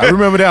 I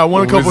remember that. I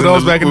won a couple of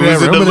those back in the day.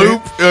 Remember the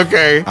loop?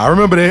 Okay. I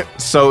remember that.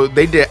 So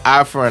they did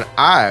Eye for an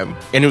Eye,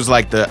 and it was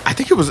like I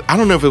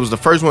don't know if it was the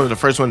first one or the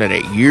first one of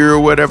that year or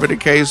whatever the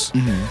case.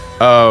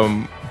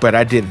 But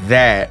I did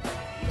that,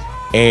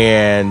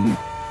 and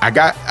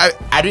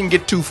I didn't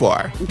get too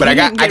far, but I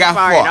got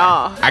far at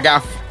all. I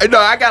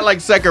got like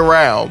second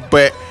round,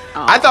 but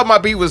I thought my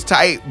beat was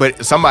tight,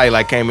 but somebody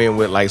like came in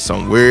with like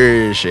some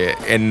weird shit,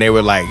 and they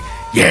were like,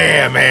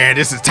 "Yeah, man,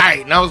 this is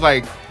tight," and I was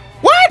like,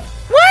 "What?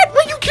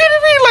 Were you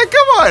kidding me? Like,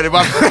 come on!"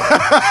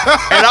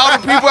 And all the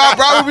people I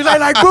brought would be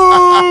like,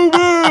 "Boo,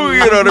 boo,"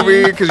 you know what I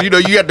mean? Because you know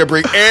you have to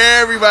bring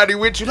everybody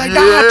with you. Like,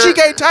 nah,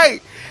 Chike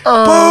tight,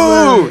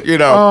 boo, you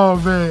know. Oh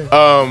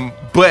man.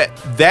 But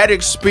that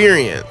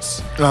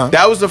experience,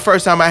 that was the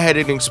first time I had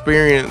an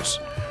experience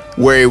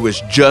where it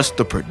was just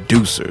the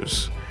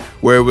producers,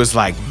 where it was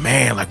like,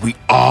 man, like we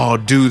all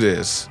do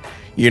this.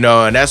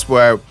 And that's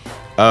where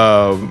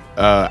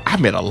I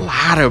met a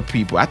lot of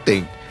people. I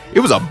think it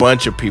was a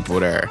bunch of people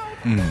there.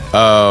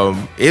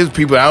 It was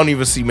people I don't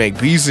even see make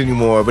beats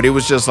anymore, but it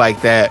was just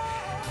like that.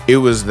 It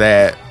was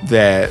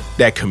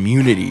that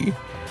community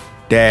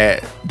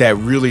that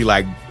really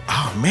like,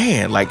 oh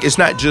man, like it's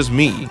not just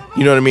me.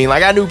 You know what I mean?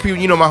 Like I knew people,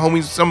 my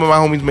homies, some of my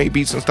homies make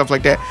beats and stuff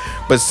like that.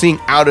 But seeing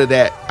out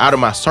of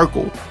my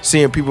circle,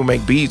 seeing people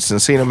make beats and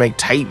seeing them make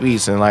tight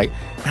beats and like,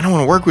 man, I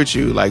want to work with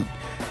you. Like,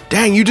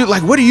 dang, you do,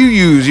 like, what do you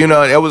use? It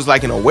was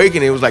like an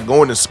awakening. It was like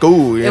going to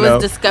school. It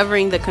was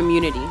discovering the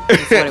community.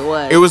 That's what it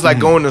was. It was like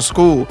going to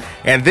school.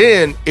 And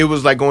then it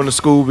was like going to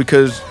school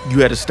because you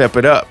had to step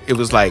it up. It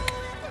was like,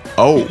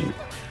 oh,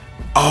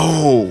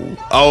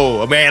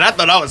 man, I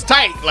thought I was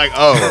tight. Like,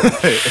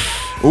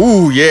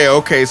 ooh, yeah,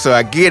 okay. So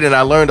I get it.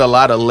 I learned a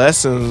lot of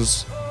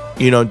lessons,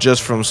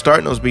 just from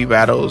starting those beat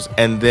battles.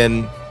 And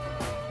then,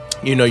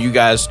 you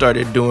guys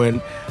started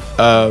doing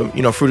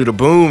Fruit of the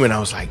Boom, and I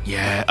was like,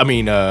 yeah. I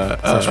mean,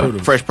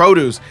 Fresh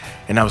Produce,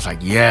 and I was like,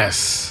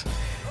 yes,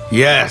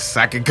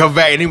 I can come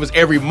back, and it was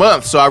every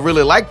month. So I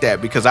really liked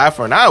that because Eye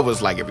for an Eye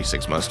was like every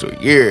 6 months to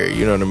a year.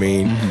 You know what I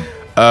mean?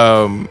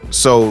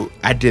 So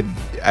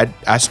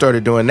I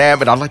started doing that,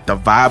 but I liked the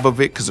vibe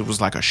of it because it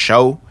was like a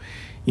show.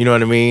 You know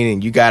what I mean?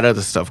 And you got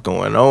other stuff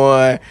going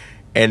on.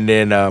 And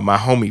then my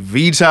homie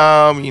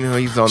V-Tom,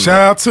 he's on. Shout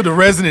out to the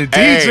resident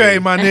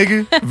DJ, my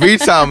nigga.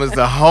 V-Tom is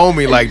the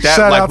homie like that.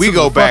 Shout like out we to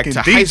go the back to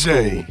fucking high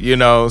DJ.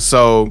 school,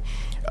 So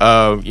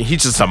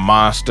he's just a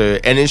monster,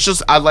 and it's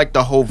just I like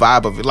the whole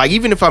vibe of it. Like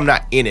even if I'm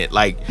not in it,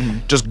 like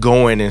just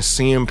going and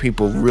seeing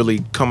people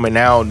really coming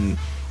out, and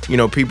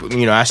people.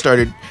 I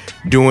started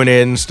doing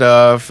it and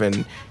stuff,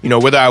 and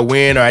whether I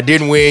win or I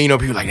didn't win,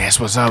 people like that's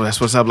what's up.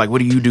 Like, what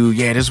do you do?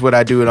 Yeah, this is what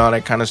I do, and all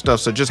that kind of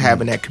stuff. So just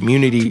having that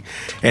community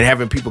and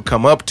having people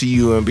come up to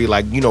you and be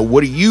like,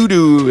 what do you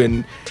do,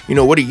 and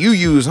what do you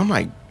use? I'm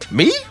like,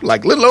 me,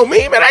 like little old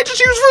me, man. I just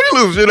use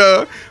Fruity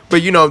Loops,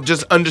 But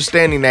just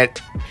understanding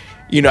that,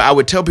 I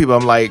would tell people,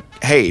 I'm like,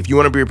 hey, if you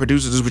want to be a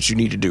producer, this is what you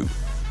need to do.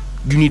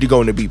 You need to go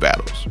into beat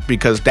battles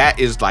because that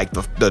is like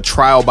the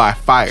trial by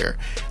fire.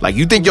 Like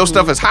you think your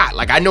stuff is hot.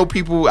 Like I know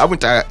people I went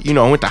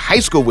to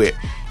high school with,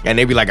 and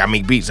they be like, I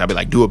make beats. I be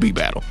like, do a beat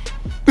battle.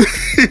 You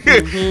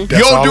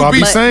don't do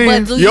beats.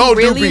 But do you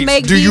really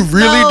make beats? Do you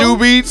really do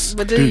beats?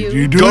 But do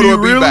you? Go to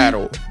a beat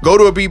battle. Go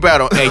to a beat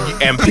battle,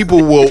 and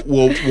people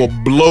will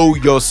blow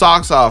your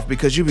socks off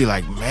because you be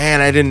like, man,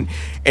 I didn't.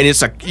 And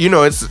it's a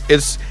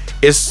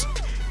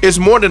it's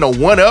more than a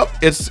one up.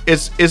 It's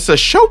a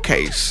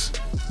showcase.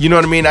 You know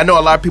what I mean? I know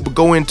a lot of people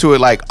go into it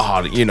like,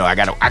 oh, I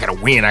gotta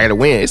win.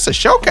 It's a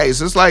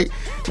showcase. It's like,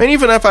 man,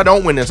 even if I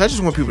don't win this, I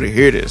just want people to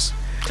hear this.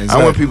 Exactly.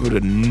 I want people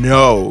to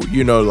know,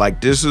 like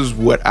this is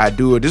what I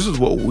do, or this is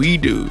what we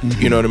do.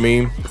 You know what I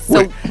mean?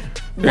 So,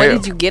 what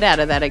did you get out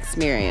of that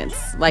experience?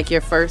 Like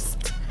your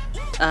first,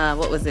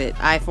 what was it?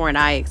 Eye for an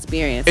Eye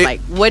experience.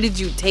 Like, what did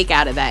you take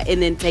out of that,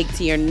 and then take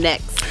to your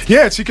next?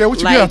 Yeah, Chike, what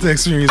you get out of the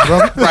experience, bro?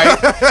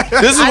 Right.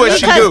 This is what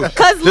she do.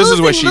 Because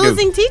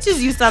losing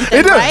teaches you something,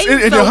 it does.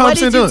 right? So what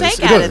did you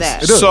take out of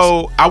that?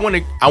 So I want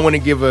to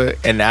give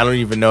and I don't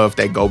even know if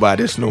they go by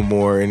this no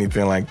more or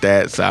anything like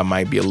that. So I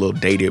might be a little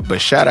dated, but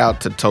shout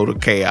out to Total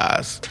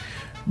Chaos.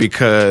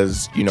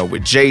 Because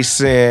with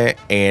Jason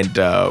and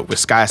with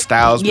Sky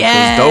Styles,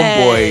 because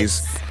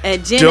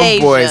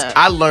them boys,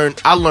 I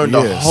learned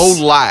a whole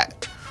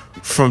lot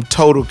from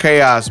Total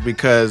Chaos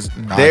because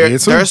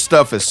their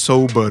stuff is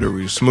so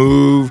buttery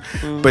smooth,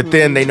 but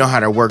then they know how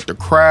to work the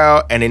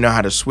crowd and they know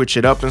how to switch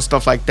it up and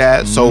stuff like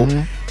that. So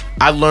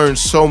I learned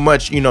so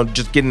much,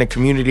 just getting the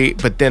community,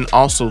 but then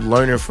also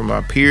learning from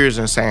my peers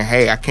and saying,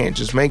 hey, I can't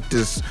just make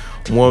this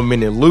 1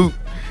 minute loop.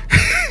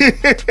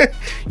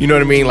 You know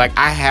what I mean? Like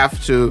I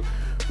have to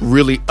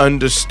really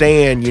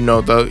understand,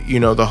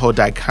 the whole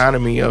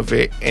dichotomy of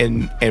it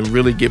and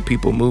really get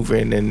people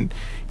moving and,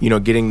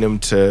 getting them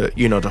to,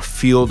 to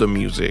feel the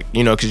music,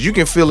 because you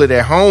can feel it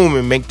at home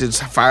and make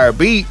this fire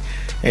beat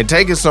and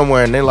take it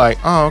somewhere and they're like,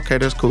 oh, okay,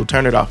 that's cool.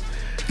 Turn it off.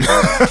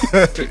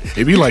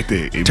 It be like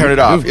that. Turn it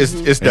off.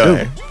 It's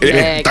done.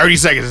 30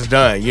 seconds is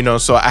done.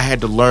 So I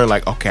had to learn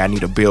like, okay, I need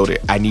to build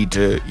it. I need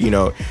to,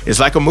 it's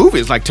like a movie.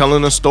 It's like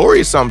telling a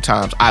story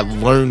sometimes. I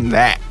learned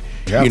that.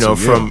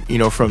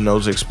 From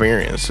those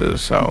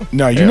experiences. So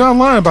no, you're not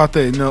lying about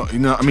that.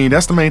 I mean,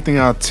 that's the main thing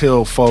I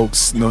tell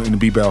folks, in the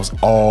beat battles that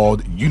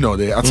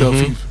I tell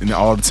people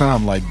all the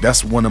time. Like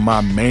that's one of my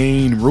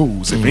main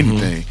rules, if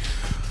anything.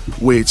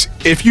 Which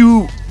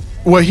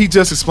what he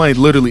just explained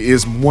literally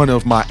is one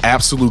of my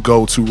absolute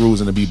go-to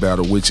rules in the beat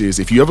battle, which is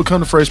if you ever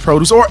come to Fresh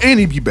Produce or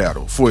any beat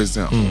battle, for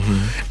example,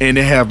 and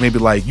they have maybe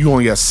like you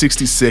only got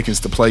 60 seconds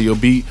to play your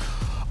beat.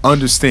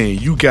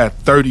 Understand, you got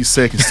 30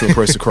 seconds to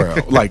impress the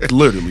crowd. Like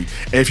literally,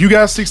 if you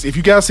got 60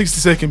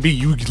 second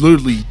beat, you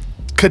literally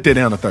cut that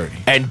down to 30.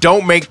 And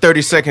don't make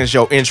 30 seconds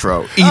your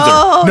intro either.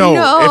 Oh,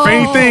 no. If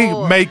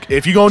anything,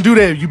 if you gonna do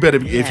that, you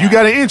better. If you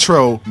got an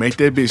intro, make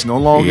that bitch no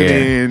longer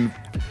than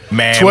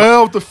Man,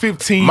 12 to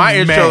 15 my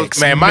intros, max,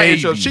 man, my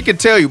maybe. intros, she can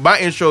tell you, my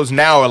intros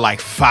now are like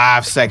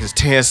 5 seconds,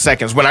 10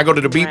 seconds. When I go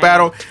to the beat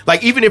battle,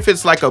 like even if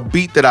it's like a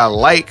beat that I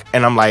like,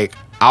 and I'm like,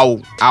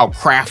 I'll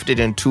craft it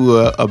into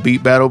a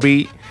beat battle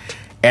beat,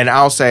 and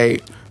I'll say,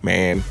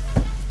 man,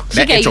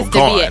 that Chike intro used to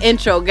gone. be an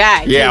intro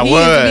guy. Yeah, he I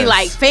used to was. be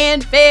like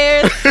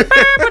fanfares.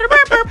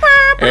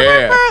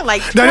 Yeah.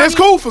 Like Now that's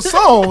 20 cool for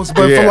songs,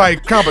 but Yeah. for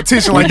like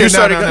competition, When like you that,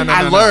 started,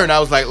 I learned. I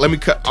was like, let me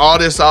cut all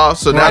this off.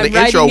 So now Right. the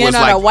intro Riding was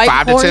in on a like white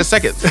 5 to 10 horse.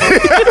 seconds.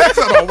 That's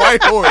on a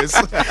white horse.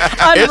 unrolled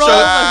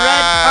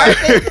the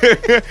red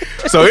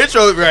carpet. So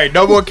intro, right?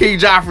 No more King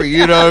Joffrey.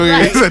 You know what I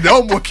He mean? said,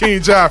 no more King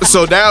Joffrey.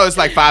 So now it's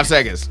like 5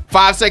 seconds.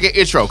 5 second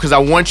intro because I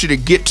want you to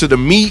get to the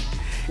meat,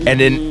 and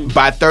then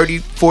by 30,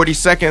 40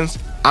 seconds,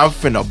 I'm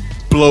finna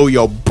blow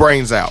your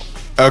brains out.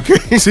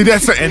 Okay. See,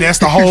 that's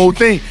the whole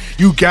thing.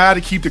 You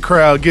gotta keep the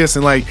crowd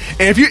guessing. Like,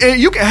 and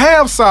you can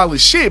have solid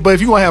shit, but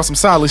if you want to have some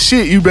solid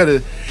shit, it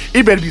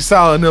better be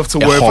solid enough to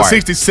where hard. for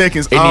 60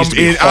 seconds It needs to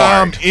be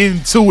I'm hard.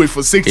 into it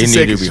for 60 It need to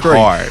seconds be straight.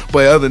 hard.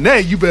 But other than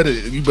that, you better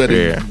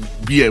Yeah.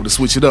 be able to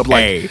switch it up,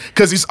 like, Hey.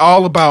 because it's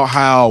all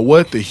about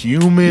what the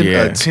human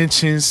Yeah.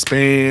 attention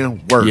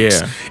span works.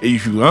 Yeah.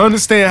 If you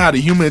understand how the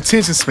human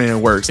attention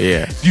span works,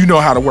 Yeah. you know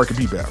how to work a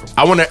beat battle.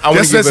 I want That's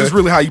to give just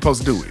really how you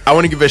supposed to do it. I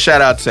want to give a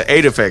shout out to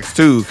 8 Effects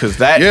too, because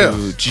that Yeah.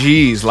 dude,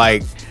 geez,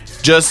 like,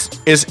 just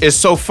it's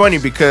so funny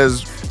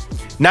because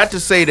not to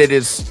say that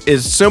it's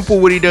simple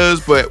what he does,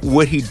 but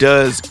what he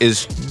does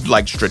is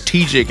like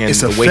strategic, and It's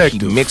the way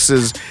effective. he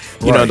mixes,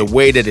 you know, Right. the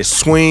way that it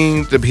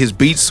swings, his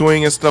beat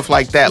swing and stuff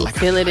like that. Like,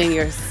 Feel it in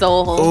your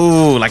soul.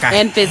 ooh, like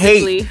And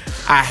physically.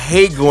 I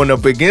hate going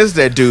up against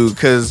that dude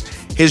because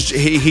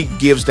he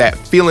gives that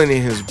feeling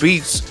in his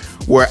beats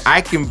where I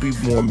can be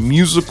more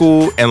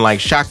musical and like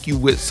shock you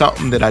with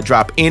something that I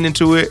drop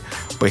into it.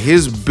 But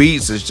his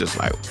beats is just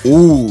like,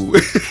 ooh,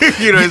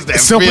 you know, it's that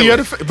Simple feeling. yet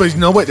effective. But you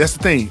know what? That's the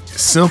thing.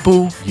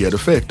 Simple yet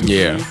effective.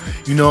 Yeah.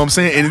 You know what I'm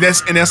saying? And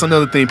that's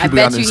another thing I people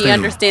bet gotta you he understand.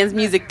 understands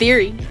music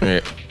theory. Yeah.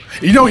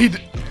 You know he.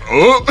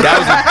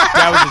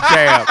 That was a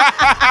jab.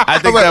 I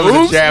think that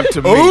was a jab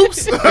to me.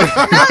 Oops. No, it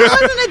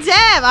wasn't a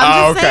jab.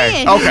 I'm just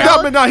saying. Okay. He No,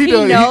 knows, but no, he he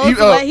does. knows He,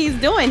 what he's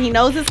doing. He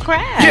knows his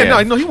craft.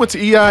 Yeah, no, he went to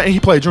EI and he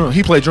played drums.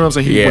 He played drums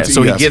and he Yeah, went to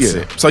so he EI. gets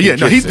yeah. it. So yeah,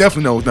 He no, he gets it.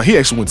 definitely knows. No, he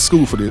actually went to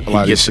school for a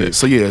lot of this gets shit. it.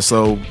 So yeah,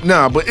 so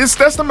but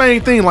that's the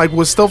main thing. Like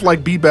with stuff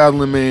like beat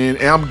battling, man.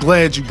 And I'm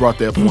glad you brought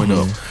that point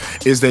up.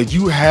 Is that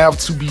you have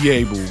to be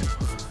able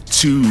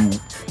to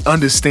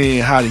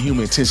understand how the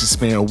human attention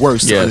span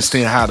works to Yes.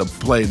 understand how to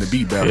play the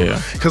beat battle. Yeah.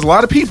 Because a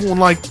lot of people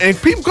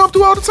and people come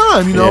through all the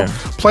time, you know, Yeah.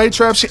 play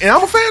trap shit. And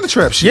I'm a fan of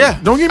trap shit. Yeah,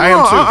 Don't get me I am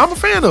wrong. too. I'm a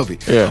fan of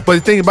it. Yeah. But the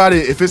thing about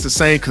it, if it's the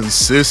same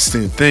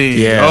consistent thing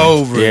Yeah.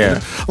 over,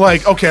 Yeah.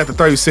 like, okay, after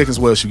 30 seconds,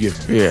 what else you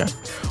giving me? Yeah.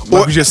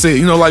 Like we just said,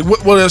 you know, like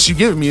what else you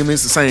giving me? I mean,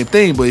 it's the same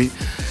thing, but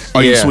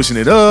are you Yeah. switching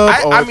it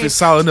up? Or I if mean- it's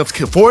solid enough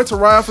for it to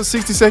ride for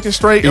 60 seconds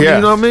straight? I mean,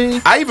 you know what I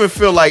mean? I even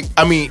feel like,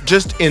 I mean,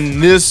 just in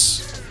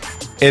this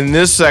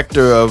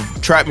sector of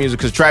trap music,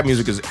 because trap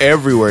music is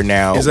everywhere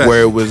now, Exactly.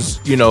 where it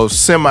was, you know,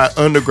 semi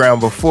underground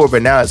before,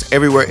 but now it's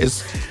everywhere.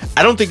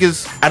 I don't think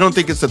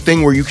it's a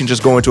thing where you can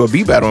just go into a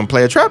beat battle and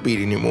play a trap beat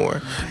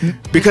anymore,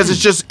 because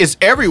it's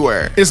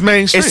everywhere. It's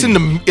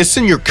mainstream. It's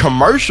in your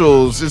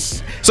commercials.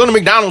 It's on the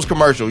McDonald's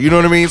commercial. You know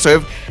what I mean?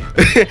 So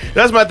if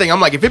that's my thing.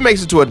 I'm like, if it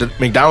makes it to a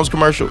McDonald's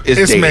commercial,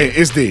 it's dead.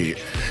 It's dead.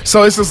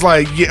 So it's just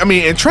like, yeah, I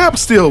mean, and trap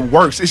still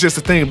works. It's just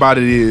the thing about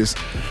it is,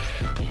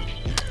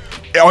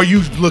 are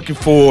you looking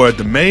for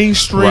the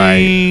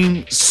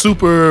mainstream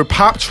super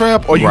pop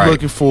trap, or are you Right.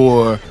 looking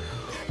for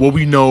what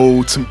we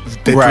know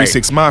that Right.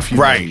 3-6 Mafia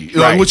Right. made?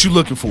 Like, Right. what you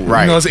looking for?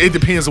 Right. You know, it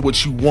depends on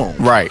what you want.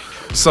 Right.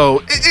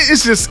 So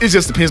it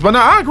just depends. But no,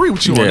 I agree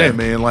with you on Yeah. that,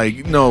 man.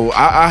 Like, no,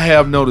 I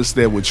have noticed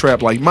that with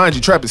trap. Like, mind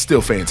you, trap is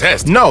still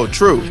fantastic. No,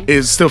 true.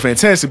 It's still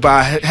fantastic, but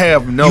I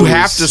have noticed You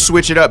have to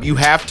switch it up. You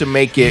have to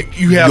make it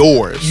yours.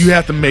 yours. You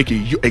have to make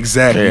it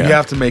exactly. Yeah. You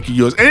have to make it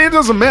yours, and it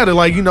doesn't matter.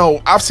 Like, you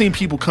know, I've seen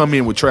people come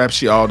in with trap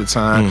shit all the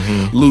time,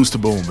 lose to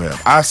boom bap.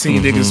 I've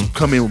seen niggas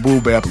come in with boom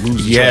bap,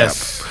 lose to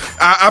Yes.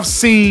 trap. I've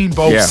seen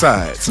both Yeah.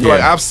 sides. Yeah.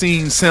 Like, I've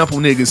seen sample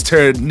niggas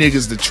tear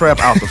niggas the trap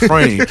out the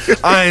frame.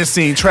 I ain't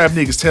seen trap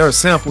niggas tear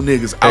sample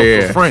niggas out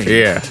the frame.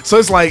 Yeah. So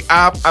it's like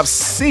I've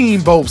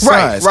seen both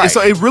Right, sides. right. And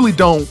so it really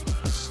don't.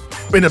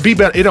 In a beat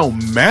battle, it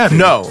don't matter.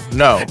 No.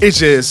 It's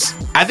just.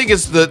 I think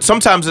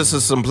sometimes it's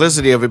the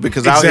simplicity of it,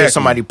 because I'll hear Exactly.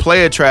 somebody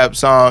play a trap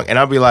song and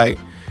I'll be like,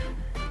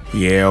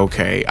 yeah,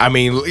 okay. I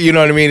mean, you know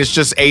what I mean? It's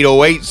just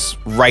 808s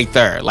right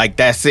there. Like,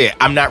 that's it.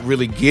 I'm not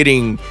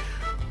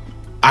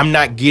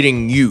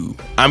getting you.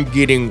 I'm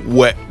getting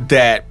what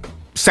that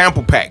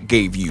sample pack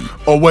gave you.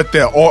 Or what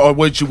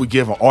you would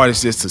give an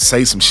artist just to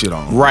say some shit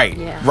on. Right.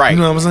 Yeah. Right. You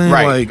know what I'm saying?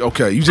 Right. Like,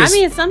 okay, you just. I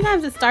mean,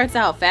 sometimes it starts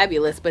out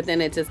fabulous, but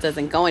then it just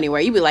doesn't go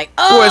anywhere. You be like,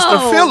 oh, well, it's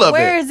the feel of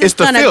where it. is this It's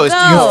the gonna feel. It's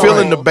go? you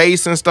feeling the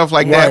bass and stuff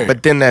like Right. that.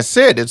 But then that's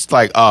it. It's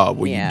like, oh,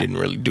 well, Yeah. you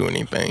didn't really do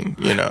anything,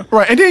 you know?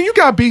 right, and then you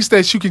got beats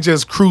that you can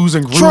just cruise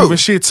and groove True. and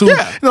shit too.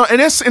 Yeah. You know, and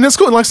that's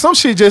cool. Like some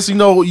shit, just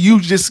you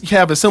just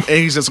have a simple,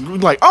 and you just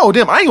like, oh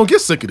damn, I ain't gonna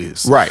get sick of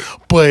this. Right.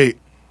 But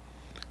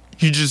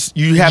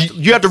you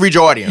have to read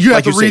your audience. You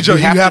have to read your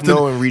audience.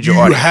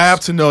 You have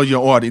to know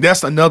your audience.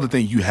 That's another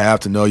thing. You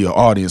have to know your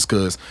audience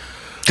because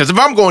if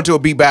I'm going to a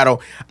beat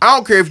battle, I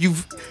don't care if you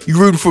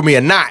rooting for me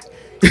or not.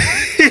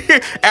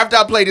 After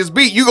I play this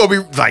beat, you gonna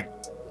be like,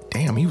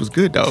 damn, he was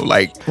good though.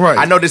 Like, right.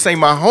 I know this ain't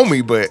my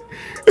homie, but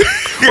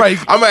right.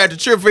 I'm gonna have to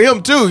cheer for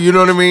him too. You know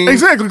what I mean?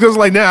 Exactly, because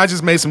like now I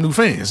just made some new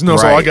fans. You know,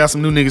 so I got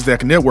some new niggas that I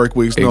can network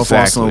with. You know,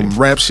 for some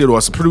rap shit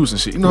or some producing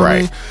shit. You know what I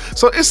mean?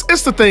 So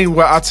it's the thing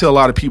where I tell a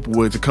lot of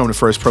people to come to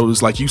First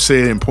Produce, like you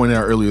said and pointed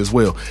out earlier as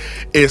well.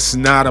 It's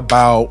not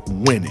about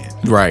winning.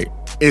 Right.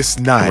 It's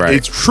not. Right.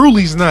 It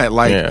truly is not.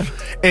 Like,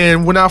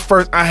 and when I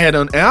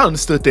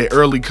understood that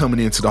early coming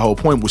into the whole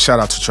point. With shout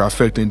out to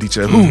Trifecta and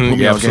DJ Who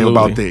game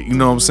about that. You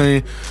know what I'm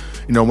saying?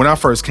 You know, when I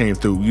first came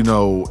through, you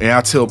know, and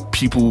I tell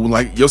people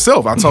like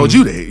yourself, I told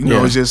you that. You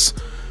know, it's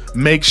just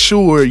make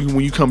sure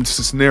when you come into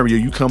the scenario,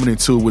 you coming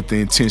into it with the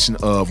intention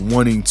of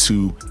wanting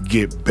to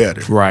get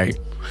better. Right.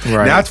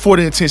 Right. Not for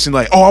the intention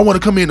like, oh, I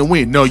want to come in and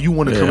win. No, you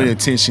want to come in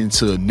intention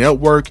to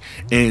network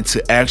and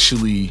to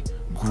actually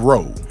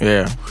grow.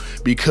 Yeah.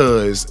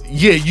 Because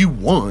you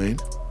won.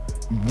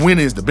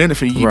 Winning is the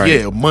benefit.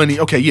 Money.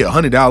 Okay,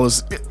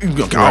 $100.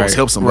 You can always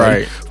help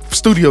somebody. Right.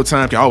 Studio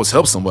time can always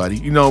help somebody.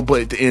 You know,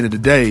 but at the end of the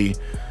day,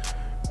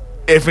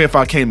 if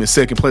I came in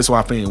second place,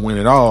 I didn't win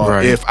at all.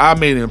 Right. If I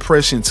made an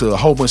impression to a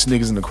whole bunch of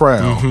niggas in the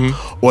crowd,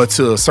 or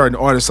to a certain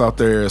artist out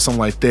there or something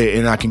like that,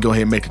 and I can go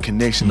ahead and make a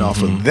connection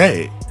off of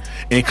that.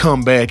 And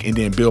come back and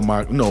then build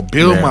my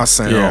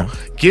sound,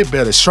 get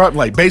better, sharp,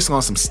 like based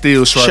on some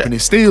steel sharpening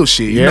steel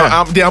shit. You know,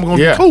 I'm gonna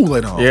be cool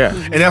later on. Yeah.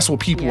 And that's what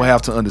people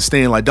have to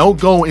understand. Like, don't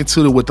go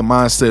into it with the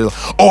mindset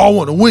of, oh, I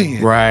want to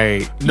win.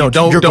 Right. No,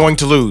 you're going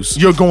to lose.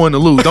 You're going to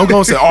lose. Don't go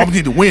and say, oh, I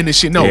need to win this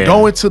shit. No,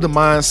 go into the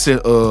mindset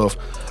of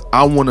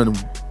I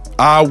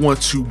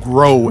want to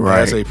grow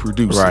as a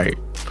producer. Right.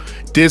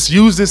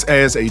 Use this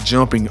as a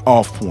jumping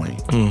off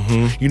point.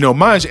 You know,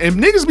 mind you, and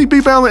niggas be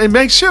battling and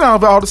make shit out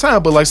of it all the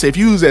time. But like, say, if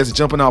you use it as a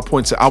jumping off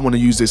point, I want to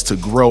use this to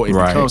grow and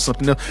become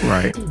something else.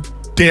 Right.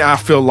 Then I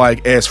feel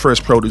like as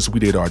Fresh Produce, we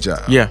did our job.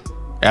 Yeah,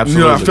 absolutely. You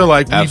know, I feel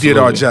like we did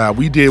our job.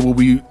 We did what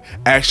we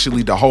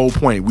actually, the whole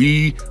point.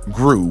 We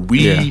grew.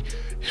 We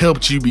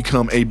helped you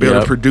become a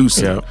better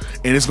producer,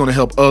 and it's going to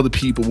help other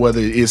people.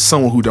 Whether it's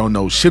someone who don't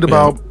know shit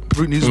about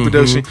music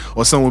production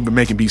or someone been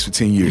making beats for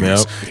 10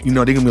 years. You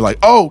know, they're gonna be like,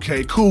 oh,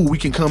 okay, cool, we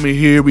can come in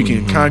here, we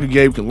can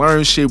congregate, we can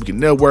learn shit, we can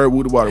network,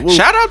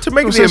 shout out to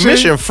making the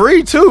admission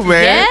free too,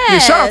 man. Yeah,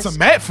 shout out to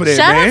Matt for that,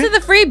 shout out to the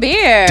free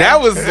beer.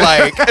 That was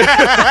like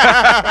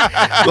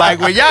like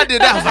when y'all did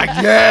that, I was like,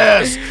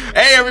 yes,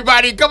 hey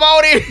everybody, come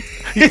on in.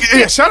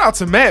 Yeah, shout out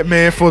to Matt,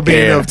 man, for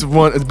being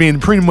being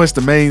pretty much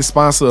the main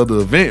sponsor of the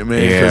event,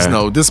 man.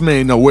 Because this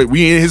man,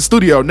 we in his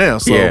studio now,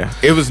 so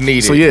it was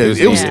needed. So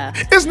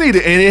it's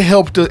needed, and it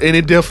helped, and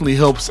it definitely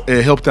helps.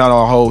 It helped out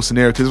our whole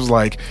scenario because it was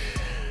like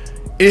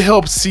it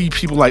helped see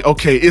people like,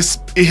 okay,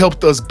 it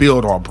helped us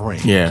build our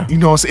brand. Yeah, you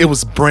know, it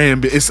was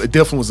brand. It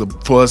definitely was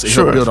for us. It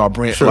helped build our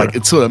brand like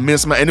to an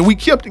immense amount, and then we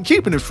kept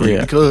keeping it free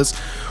because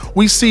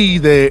we see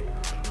that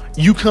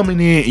you coming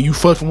in and you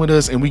fucking with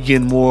us, and we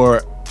getting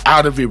more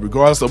out of it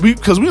regardless of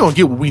because we don't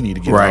get what we need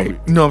to get out of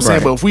it. You know what I'm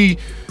saying? But if we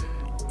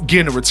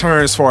get a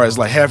return as far as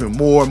like having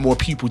more and more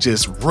people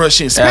just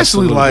rushing,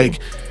 especially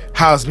like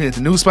how it's been at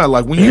the new spot.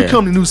 Like when you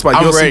come to the new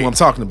spot, you'll see what I'm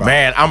talking about.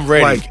 Man, I'm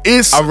ready. Like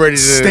I'm ready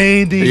to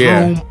standing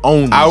room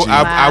only.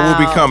 I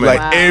will be coming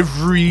like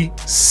every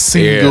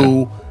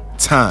single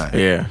time.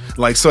 Yeah.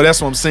 Like, so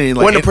that's what I'm saying.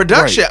 Like when the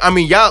production, I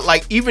mean, y'all,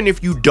 like, even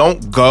if you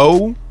don't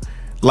go,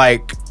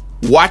 like,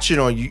 watch it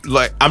on you.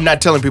 Like, I'm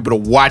not telling people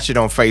to watch it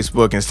on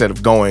Facebook instead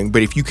of going,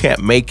 but if you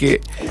can't make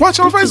it, watch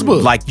it on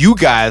Facebook. Like, you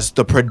guys,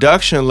 the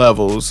production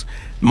levels,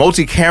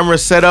 multi-camera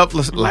setup,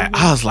 like,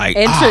 I was like,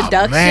 introduction.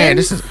 Oh, man,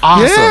 this is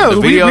awesome. Yeah, the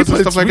videos and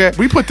stuff like that.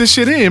 We put this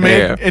shit in, man.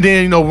 Yeah. And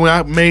then, you know, when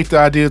I made the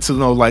idea to, you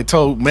know, like,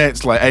 told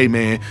Matt's like, hey,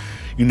 man,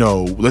 you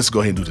know, let's go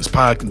ahead and do this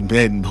podcast.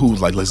 Man,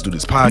 who's like, let's do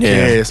this podcast.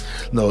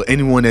 Yeah. You know,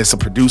 anyone that's a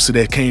producer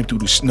that came through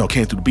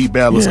the beat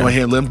battle, let's go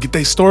ahead and let them get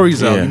their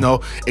stories out. You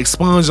know,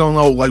 expunge on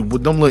like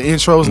with them little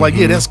intros. Like,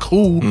 yeah, that's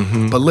cool,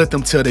 but let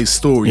them tell their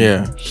story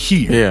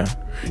here. Yeah.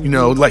 You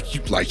know, like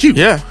you.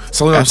 Yeah.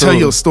 So let them tell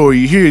your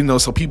story here, you know,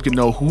 so people can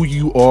know who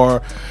you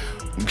are,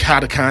 how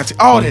to contact,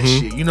 all that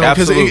shit, you know,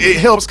 because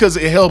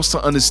it helps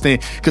to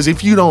understand. Because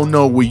if you don't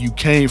know where you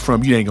came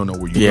from, you ain't gonna know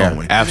where you're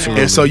going.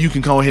 Absolutely. And so you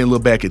can go ahead and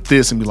look back at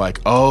this and be like,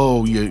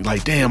 oh, you're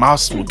like, damn, I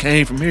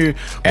came from here,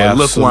 but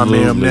look where I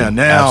am now.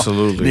 Now,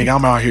 nigga,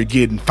 I'm out here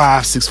getting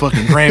 5-6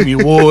 fucking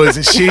Grammy awards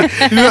and shit.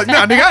 You know,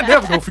 nah, nigga, I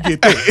never gonna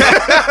forget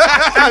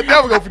that. I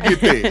never gonna forget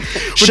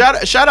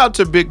that. Shout out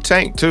to Big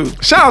Tank too.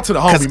 Shout out to the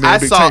homie, man.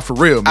 Big Tank for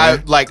real,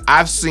 man.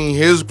 I've seen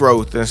his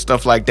growth and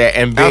stuff like that,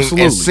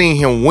 and seeing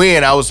him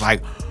win, I was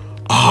like,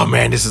 oh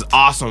man, this is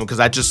awesome, because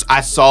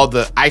I saw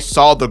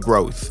the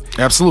growth.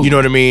 Absolutely. You know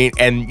what I mean?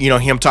 And you know,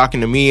 him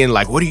talking to me and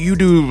like, what do you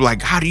do?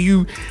 Like, how do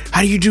you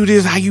do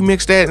this? How you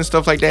mix that and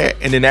stuff like that?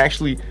 And then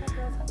actually,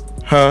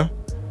 I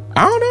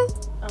don't know.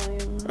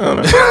 I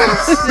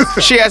don't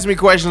know. She asked me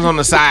questions on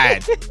the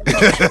side.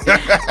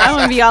 I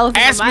want to be all over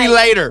Ask the me mic.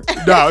 later.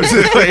 No, it's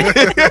just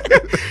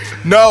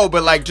like, no,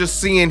 but like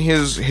just seeing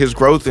his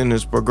growth and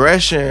his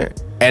progression,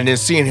 and then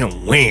seeing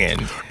him win.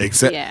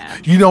 Exactly. Yeah.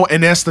 You know,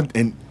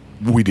 and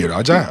we did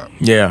our job.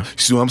 Yeah.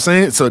 See what I'm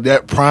saying? So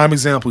that prime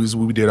example is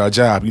we did our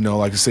job. You know,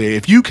 like I said,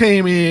 if you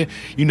came in,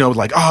 you know,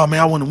 like, oh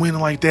man, I want to win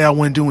like that. I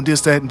want doing this,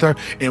 that, and third,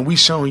 and we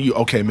showing you,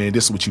 okay, man,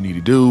 this is what you need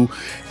to do.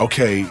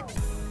 Okay.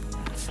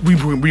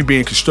 We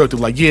being constructive,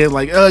 like, yeah,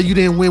 like, you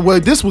didn't win.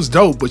 Well, this was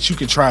dope, but you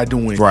can try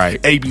doing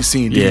A, B,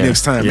 C, and D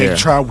next time. Maybe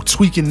try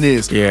tweaking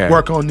this,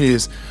 work on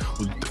this.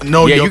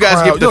 Know your you guys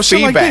crowd. give the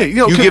feedback. Like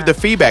you give the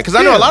feedback, because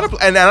I know a lot of,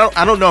 and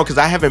I don't know, because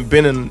I haven't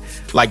been in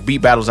like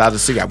beat battles out of the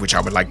city, which I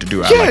would like to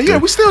do.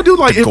 We still do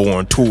like go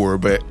on tour,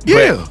 but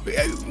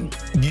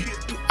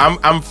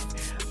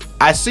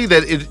I see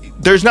that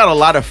there's not a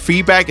lot of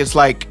feedback. It's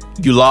like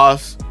you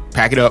lost.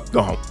 Pack it up,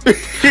 go home.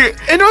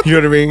 You know what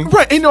I mean?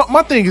 Right. You know,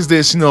 my thing is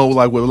this, you know,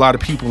 like with a lot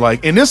of people,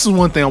 like, and this is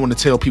one thing I want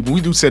to tell people. We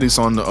do say this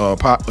on the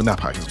not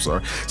podcast, I'm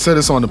sorry. Say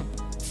this on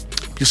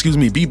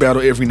the beat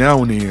battle every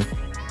now and then.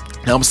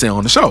 And I'm saying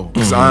on the show.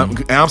 Because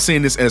I'm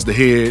saying this as the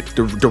head,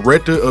 the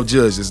director of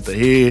judges, the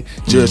head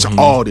judge of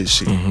all this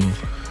shit.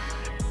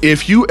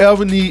 If you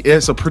ever need,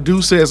 as a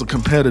producer, as a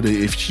competitor,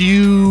 if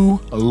you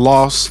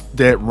lost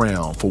that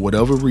round for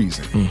whatever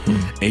reason,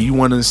 and you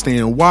want to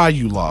understand why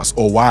you lost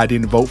or why I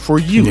didn't vote for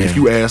you, if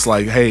you ask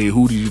like, hey,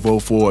 who did you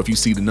vote for? If you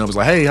see the numbers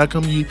like, hey, how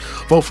come you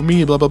vote for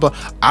me? Blah, blah, blah.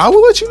 I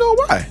will let you know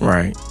why.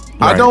 Right.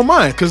 I don't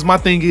mind, because my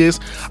thing is,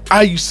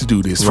 I used to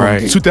do this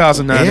from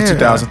 2009 to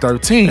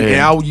 2013, and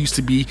I used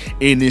to be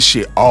in this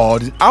shit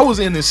I was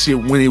in this shit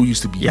when it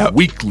used to be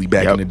weekly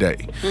back in the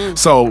day.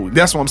 So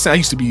that's what I'm saying. I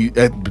used to be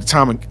at the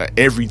time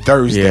every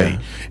Thursday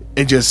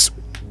and just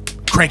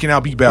cranking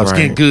out beat battles,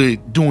 getting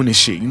good, doing this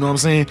shit. You know what I'm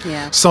saying?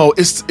 Yeah. So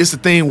it's the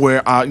thing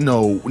where you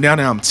know, now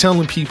that I'm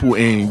telling people,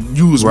 and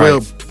you as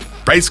well,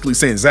 basically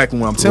saying exactly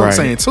what I'm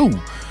saying too,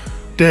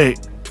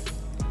 that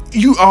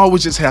you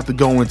always just have to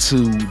go into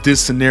this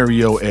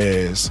scenario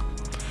as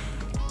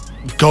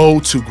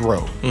go to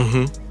grow.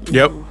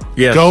 Yep.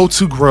 Yes. Go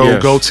to grow,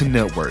 go to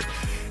network.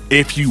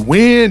 If you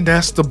win,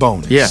 that's the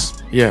bonus.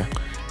 Yeah.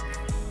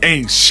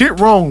 Ain't shit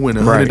wrong with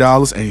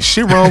 $100. Ain't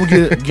shit wrong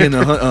with getting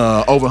over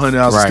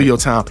 $100 of studio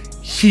time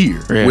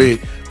here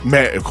with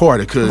Matt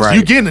Carter, because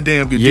you getting a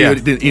damn good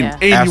deal in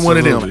any one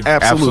of them.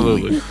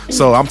 Absolutely.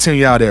 So I'm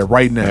telling y'all that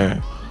right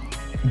now.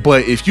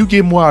 But if you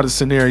get more out of the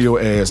scenario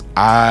as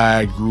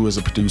I grew as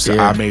a producer,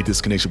 I made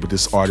this connection with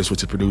this artist, with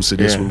the producer,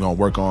 this we're gonna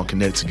work on,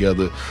 connect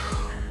together.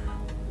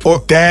 Or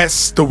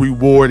that's the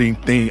rewarding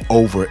thing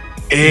over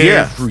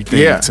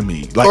everything to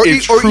me. Like or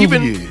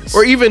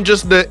even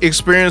just the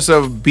experience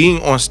of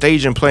being on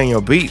stage and playing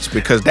your beats,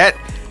 because that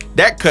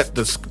cut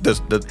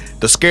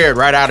the scared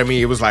right out of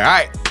me. It was like, all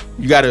right,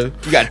 you gotta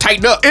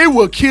tighten up. It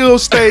will kill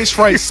stage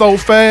fright so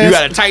fast. You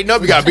gotta tighten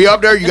up. You gotta be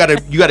up there. You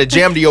gotta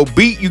jam to your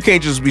beat. You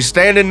can't just be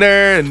standing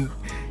there and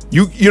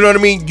you know what I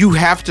mean. You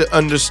have to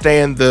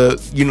understand the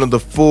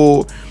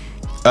full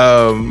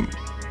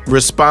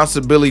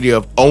responsibility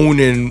of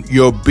owning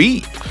your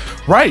beat.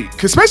 Right,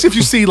 because especially if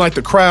you see like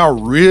the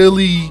crowd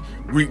really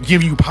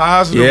give you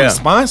positive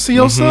response to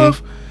your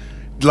stuff.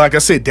 Like I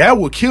said, that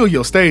will kill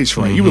your stage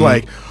fright. You were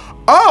like,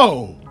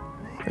 oh,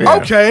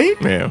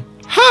 okay,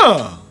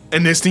 huh.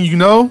 And next thing you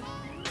know,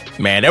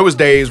 man, there was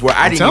days where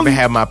I didn't even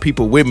have my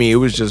people with me. It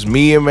was just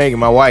me and Megan,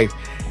 my wife,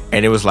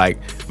 and it was like,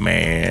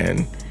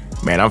 man,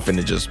 I'm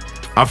finna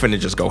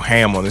just go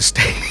ham on the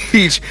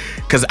stage,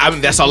 because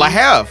that's all I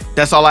have.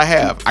 That's all I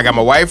have. I got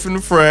my wife in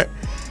the front,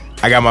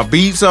 I got my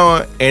beats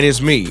on, and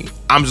it's me.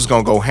 I'm just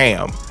gonna go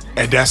ham,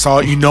 and that's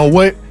all. You know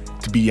what?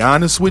 To be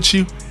honest with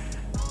you,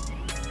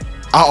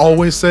 I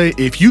always say,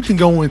 if you can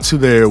go into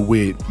there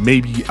with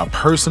maybe a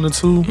person or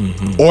two,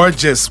 or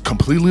just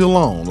completely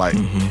alone, like,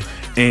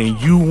 and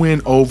you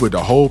win over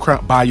the whole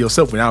crowd by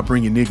yourself without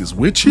bringing niggas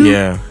with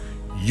you,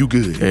 you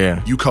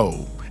good. You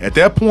cold. At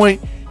that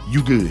point,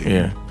 you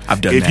good. I've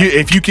done that.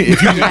 If you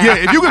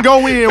can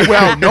go in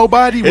without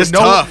nobody, with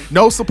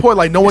no support,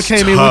 like no one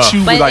came in with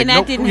you. But like,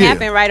 that didn't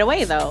happen right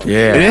away though. It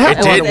didn't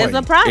happen right away. It's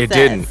a process. It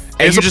didn't.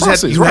 And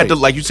you had to,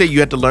 like you said,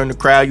 you had to learn the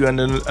crowd. You had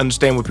to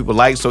understand what people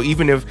like. So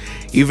even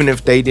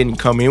if they didn't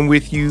come in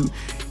with you,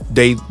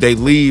 they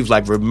leave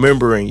like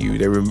remembering you.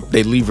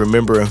 They leave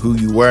remembering who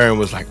you were, and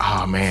was like,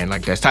 oh man,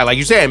 like that's tight. Like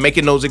you said,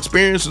 making those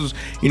experiences,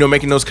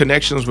 making those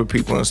connections with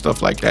people and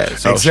stuff like that.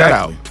 So shout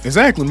out.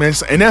 Exactly, man.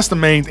 And that's the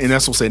main, and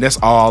that's what I'm saying. That's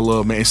all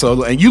love, man.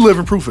 So, and you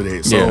living proof of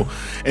that. So,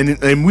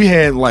 and we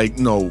had like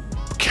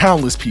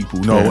countless people,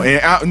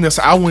 and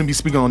I wouldn't be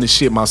speaking on this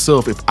shit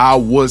myself if I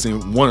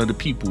wasn't one of the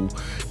people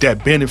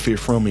that benefit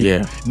from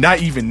it.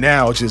 Not even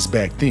now, just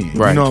back then. You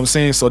know what I'm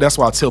saying? So that's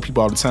why I tell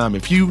people all the time,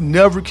 if you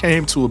never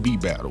came to a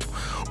beat battle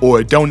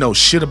or don't know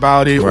shit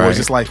about it, or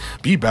just like,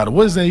 beat battle,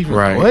 what is that even?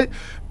 What?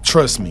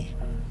 Trust me.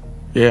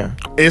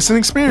 It's an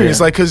experience,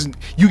 like, because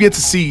you get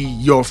to see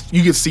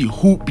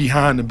who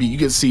behind the beat. You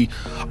get to see,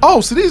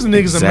 oh, so these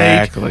niggas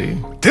that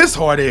make this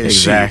hard ass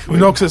shit.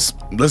 Because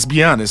let's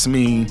be honest. I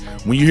mean,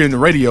 when you're hearing the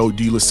radio,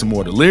 do you listen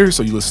more to the lyrics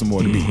or you listen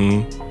more to the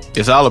beat?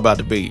 It's all about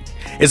the beat.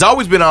 It's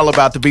always been all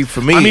about the beat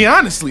for me. I mean,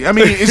 honestly,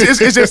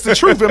 it's just the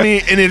truth. I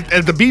mean,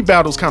 and the beat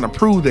battles kind of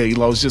prove that.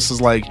 It's just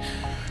as like,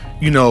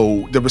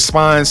 the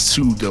response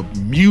to the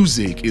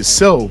music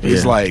itself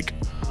is like,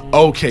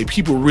 okay,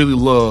 people really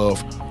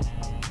love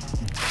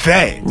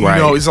that.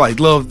 It's like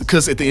love,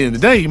 because at the end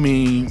of the day, I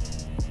mean,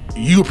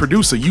 you a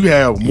producer, you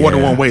have more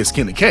than one way of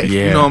skinning a cake.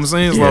 You know what I'm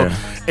saying? So, and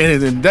at the end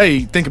of the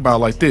day, think about it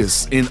like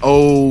this: in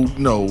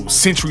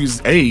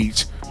centuries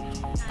age,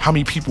 how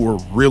many people were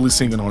really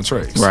singing on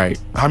tracks? Right.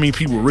 How many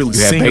people were really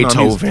singing Beethoven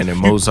on Beethoven and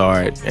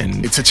Mozart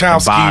and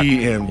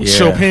Tchaikovsky and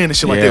Chopin and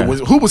shit like that?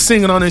 Who was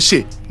singing on that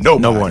shit?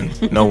 Nobody.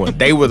 No one.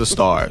 They were the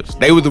stars.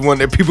 They were the one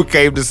that people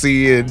came to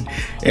see and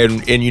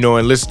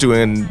listen to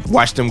and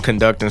watch them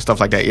conduct and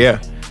stuff like that.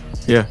 Yeah.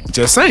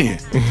 Just saying.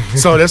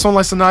 So that's one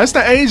lesson. Now it's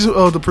the age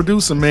of the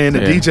producer, man, the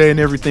DJ and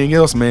everything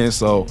else, man.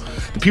 So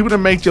the people that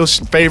make your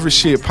favorite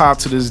shit pop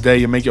to this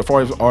day and make your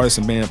favorite artist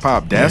and band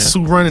pop, that's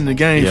who running the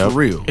game for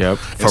real.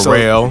 For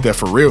real. That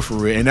for real.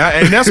 And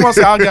that's why I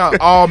say I got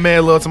all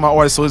mad love to my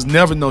artists. So it's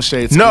never no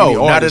shade to any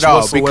not at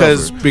all.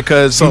 Whatsoever.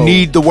 Because you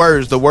need the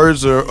words. The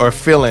words are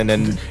filling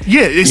and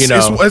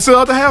it's the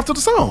other half to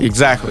the song.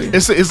 Exactly.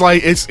 It's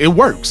like it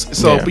works.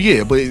 So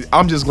but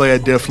I'm just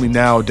glad definitely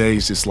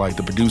nowadays it's like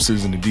the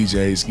producers and the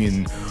DJs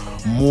getting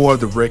more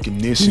of the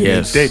recognition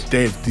that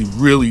they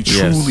really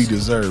truly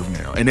deserve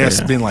now. And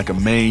that's been like a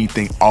main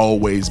thing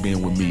always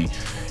been with me,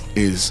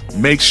 is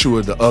make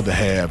sure the other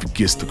half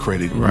gets the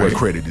credit where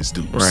credit is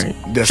due. Right.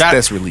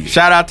 That's relief.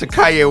 Shout out to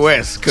Kanye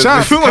West. Shout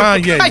out to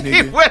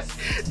Kanye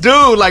West.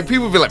 Dude, like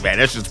people be like, man,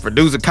 that's just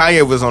producer.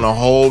 Kanye was on a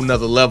whole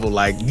nother level.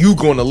 Like, you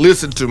gonna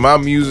listen to my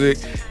music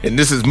and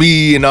this is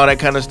me and all that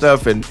kind of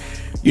stuff. And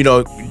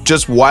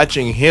just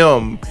watching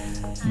him,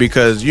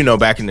 because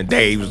back in the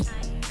day he was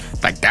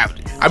like that.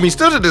 I mean,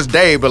 still to this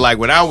day, but like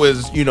when I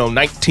was,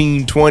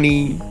 19,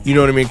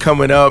 20,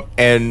 coming up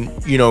and,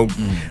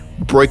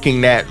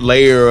 breaking that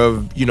layer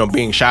of,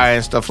 being shy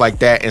and stuff like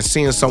that, and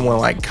seeing someone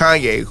like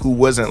Kanye who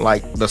wasn't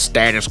like the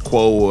status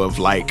quo of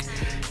like,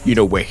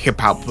 where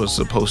hip hop was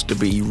supposed to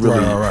be.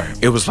 Really,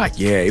 it was like,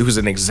 it was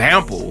an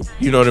example,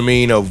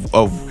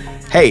 of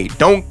hey,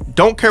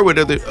 don't care what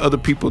other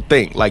people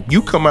think. Like,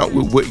 you come out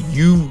with what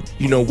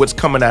what's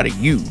coming out of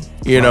you.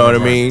 You know what I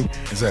mean?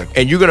 Exactly.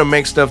 And you're gonna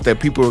make stuff that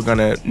people are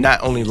gonna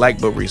not only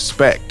like but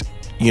respect.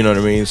 You know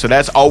what I mean? So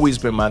that's always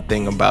been my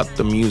thing about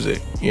the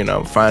music.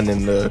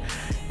 Finding the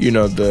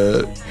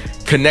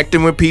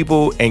connecting with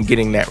people and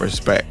getting that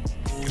respect.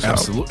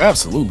 So.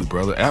 Absolutely,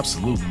 brother.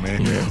 Absolutely,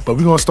 man. Yeah. But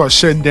we're gonna start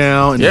shutting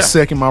down in a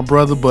second, my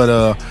brother.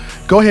 But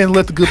go ahead and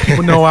let the good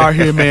people know out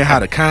here, man, how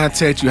to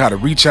contact you, how to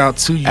reach out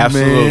to you,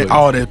 man,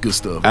 all that good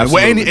stuff.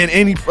 Absolutely. And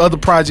any other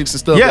projects and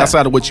stuff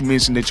outside of what you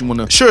mentioned that you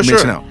want to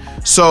mention out.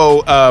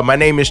 So my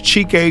name is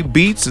Chike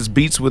Beatz. It's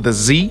Beats with a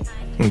Z.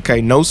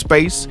 Okay, no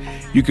space.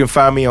 You can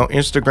find me on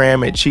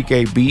Instagram at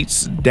Chike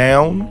Beatz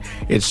Down.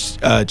 It's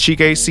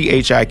Chike,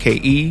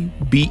 CHIKE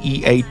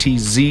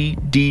BEATZ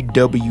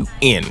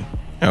DWN.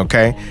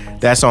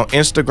 That's on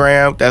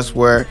Instagram. That's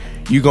where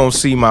you're gonna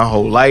see my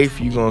whole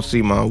life. You're gonna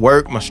see my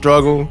work, my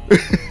struggle,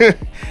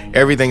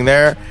 everything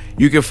there.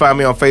 You can find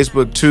me on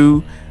Facebook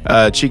too,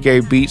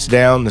 Chike Beatz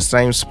Down, the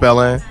same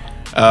spelling,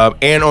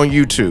 and on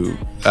YouTube.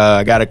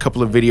 I got a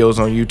couple of videos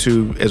on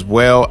YouTube as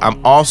well.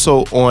 I'm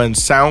also on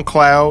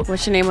SoundCloud.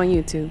 What's your name on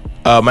YouTube?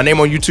 My name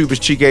on YouTube is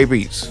Chike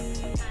Beatz.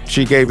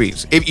 Chike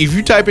Beatz. If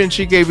you type in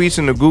Chike Beatz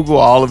into Google,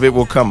 all of it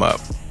will come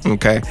up.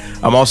 Okay.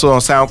 I'm also on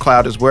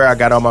SoundCloud as well. I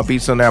got all my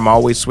beats on there. I'm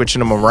always switching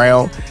them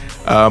around.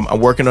 I'm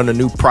working on a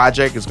new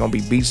project. It's going to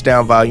be Beats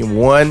Down Volume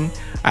 1.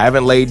 I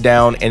haven't laid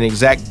down an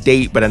exact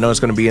date, but I know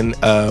it's going to be in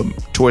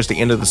towards the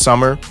end of the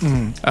summer.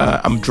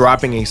 I'm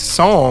dropping a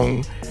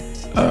song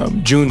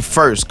June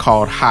 1st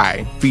called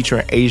High,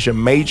 featuring Asia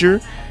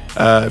Major.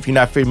 If you're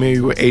not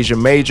familiar with Asia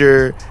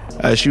Major,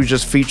 she was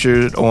just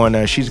featured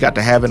on She's Got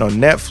to Have It on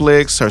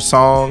Netflix. Her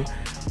song,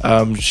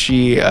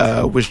 she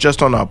was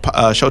just on a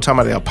Showtime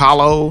at the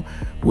Apollo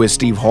with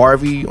Steve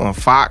Harvey on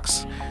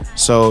Fox.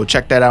 So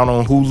check that out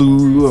on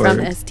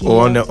Hulu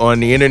or on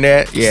the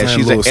internet. Yeah,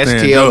 she's an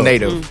STL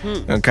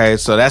native. Okay,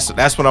 so that's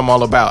what I'm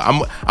all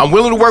about. I'm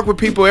willing to work with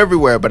people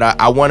everywhere, but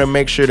I want to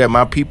make sure that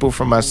my people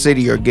from my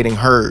city are getting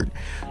heard.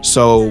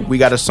 So we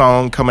got a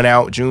song coming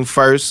out June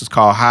 1st. It's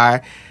called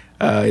High.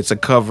 It's a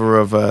cover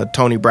of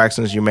Tony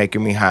Braxton's "You're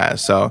Making Me High."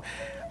 So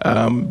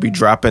be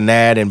dropping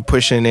that and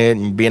pushing it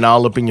and being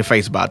all up in your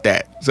face about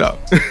that. So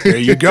there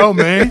you go,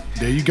 man.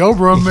 There you go,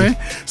 bro, man.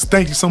 So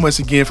thank you so much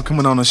again for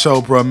coming on the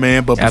show, bro,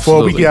 man. But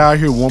before we get out of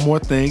here, one more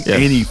thing.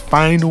 Any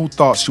final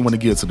thoughts you want to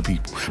give to the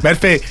people? Matter of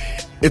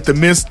fact, if the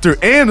Mr.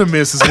 and the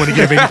Mrs. want to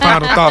give any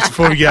final thoughts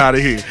before we get out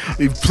of here,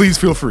 please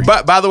feel free.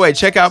 But by the way,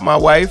 check out my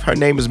wife. Her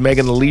name is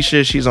Megan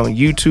Alicia. She's on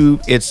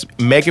YouTube. It's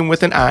Megan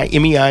with an I,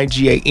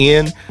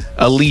 MEIGAN,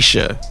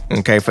 Alicia.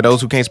 Okay, for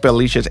those who can't spell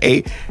Alicia, it's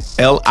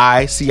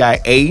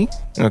ALICIA.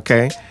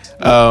 Okay.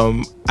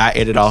 I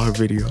edit all her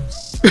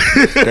videos.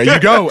 There you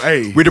go.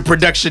 Hey, We're the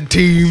production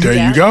team.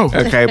 there you go.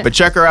 Okay, but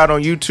check her out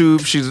on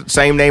YouTube. She's the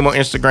same name on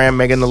Instagram,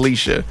 Megan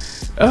Alicia.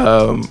 And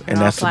On all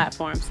that's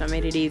platforms, so I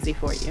made it easy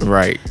for you.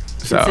 right.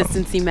 So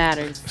Consistency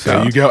matters.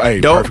 There you go.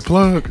 Hey, Don't- perfect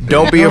plug.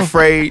 don't be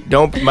afraid.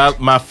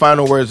 My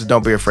final words is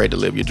don't be afraid to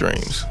live your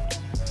dreams.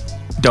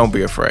 Don't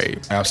be afraid.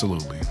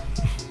 Absolutely.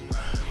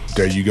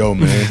 There you go,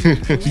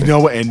 man. You know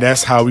what? And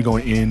that's how we're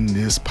going to end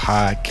this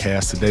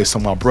podcast today. So,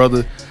 my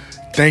brother,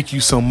 thank you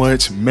so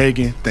much.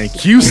 Megan,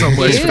 thank you so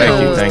much for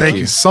coming. Thank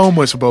you. So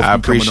much for both I of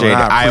you coming appreciate it.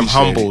 on. I am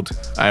appreciate it. humbled.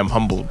 I am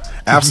humbled.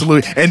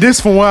 Absolutely. And this,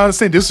 from what I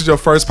understand, this is your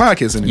first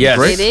podcast interview, Yes.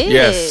 right? It is.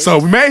 Yes. So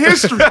we made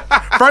history.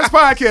 First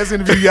podcast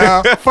interview,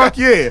 y'all. Fuck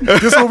yeah.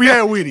 This is what we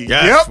had with you.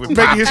 Yes. Yep.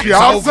 Making history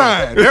all the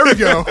time. There we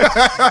go.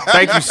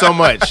 Thank you so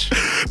much.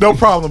 No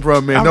problem,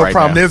 bro, man. All No right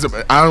problem. now. There's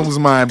I was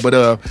mine,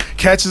 but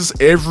catch us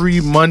every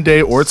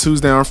Monday or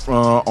Tuesday on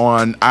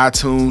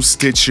iTunes,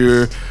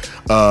 Stitcher,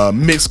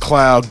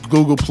 Mixcloud,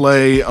 Google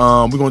Play.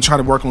 We're gonna try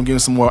to work on getting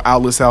some more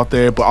outlets out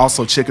there, but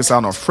also check us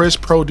out on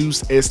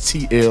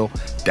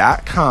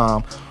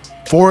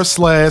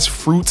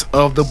freshproducestl.com/Fruit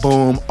of the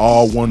Boom,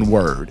 all one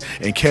word,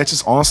 and catch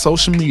us on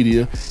social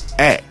media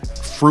at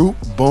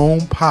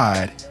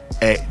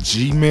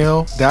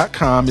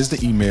fruitboompod@gmail.com is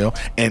the email,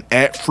 and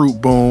at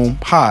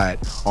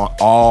fruitboompod on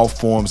all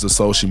forms of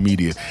social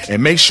media.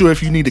 And make sure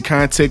if you need to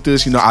contact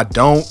us, I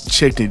don't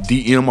check the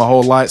DM a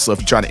whole lot, so if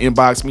you're trying to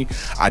inbox me,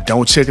 I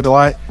don't check it a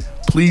lot.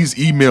 Please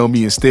email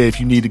me instead if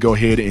you need to go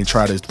ahead and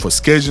try to, for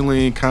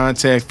scheduling,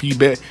 contact,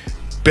 feedback.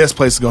 Best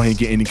place to go ahead and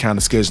get any kind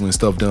of scheduling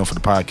stuff done for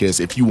the podcast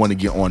if you want to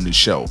get on the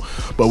show.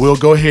 But we'll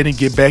go ahead and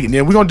get back, and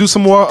then we're gonna do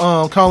some more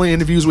calling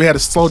interviews. We had to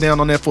slow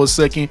down on that for a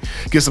second,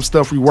 get some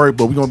stuff reworked,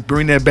 but we're gonna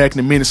bring that back in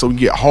a minute so we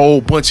can get a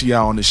whole bunch of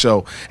y'all on the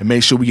show and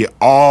make sure we get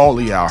all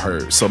of y'all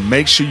heard. So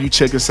make sure you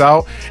check us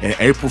out. And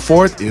April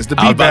 4th is the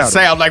I was beat about battle. to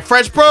say, I'm like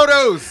Fresh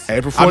Produce.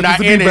 April 4th I'm is not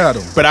the in beat it,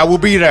 battle. but I will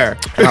be there.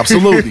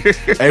 Absolutely.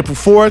 April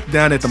 4th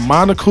down at the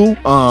Monocle.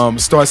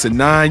 Starts at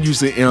 9.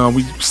 Usually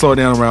we slow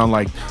down around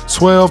like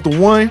 12 to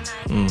 1.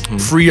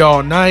 Free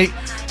all night.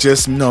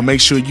 Just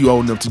make sure you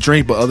old enough to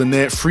drink. But other than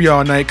that, free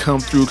all night. Come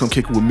through, come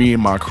kick it with me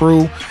and my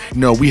crew.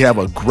 We have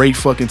a great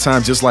fucking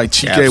time. Just like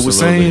Chike was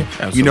saying.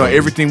 Absolutely.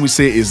 Everything we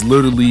said is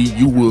literally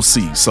you will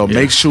see. So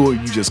make sure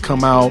you just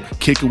come out,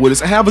 kick it with us,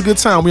 and have a good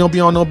time. We don't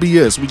be on no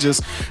BS. We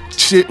just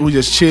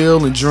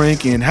chill and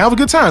drink and have a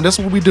good time. That's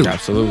what we do.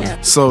 Absolutely. Yeah.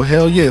 So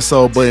hell yeah.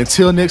 So but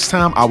until next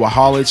time, I will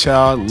holler at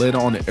y'all later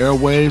on the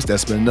airwaves.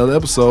 That's been another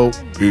episode.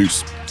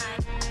 Peace.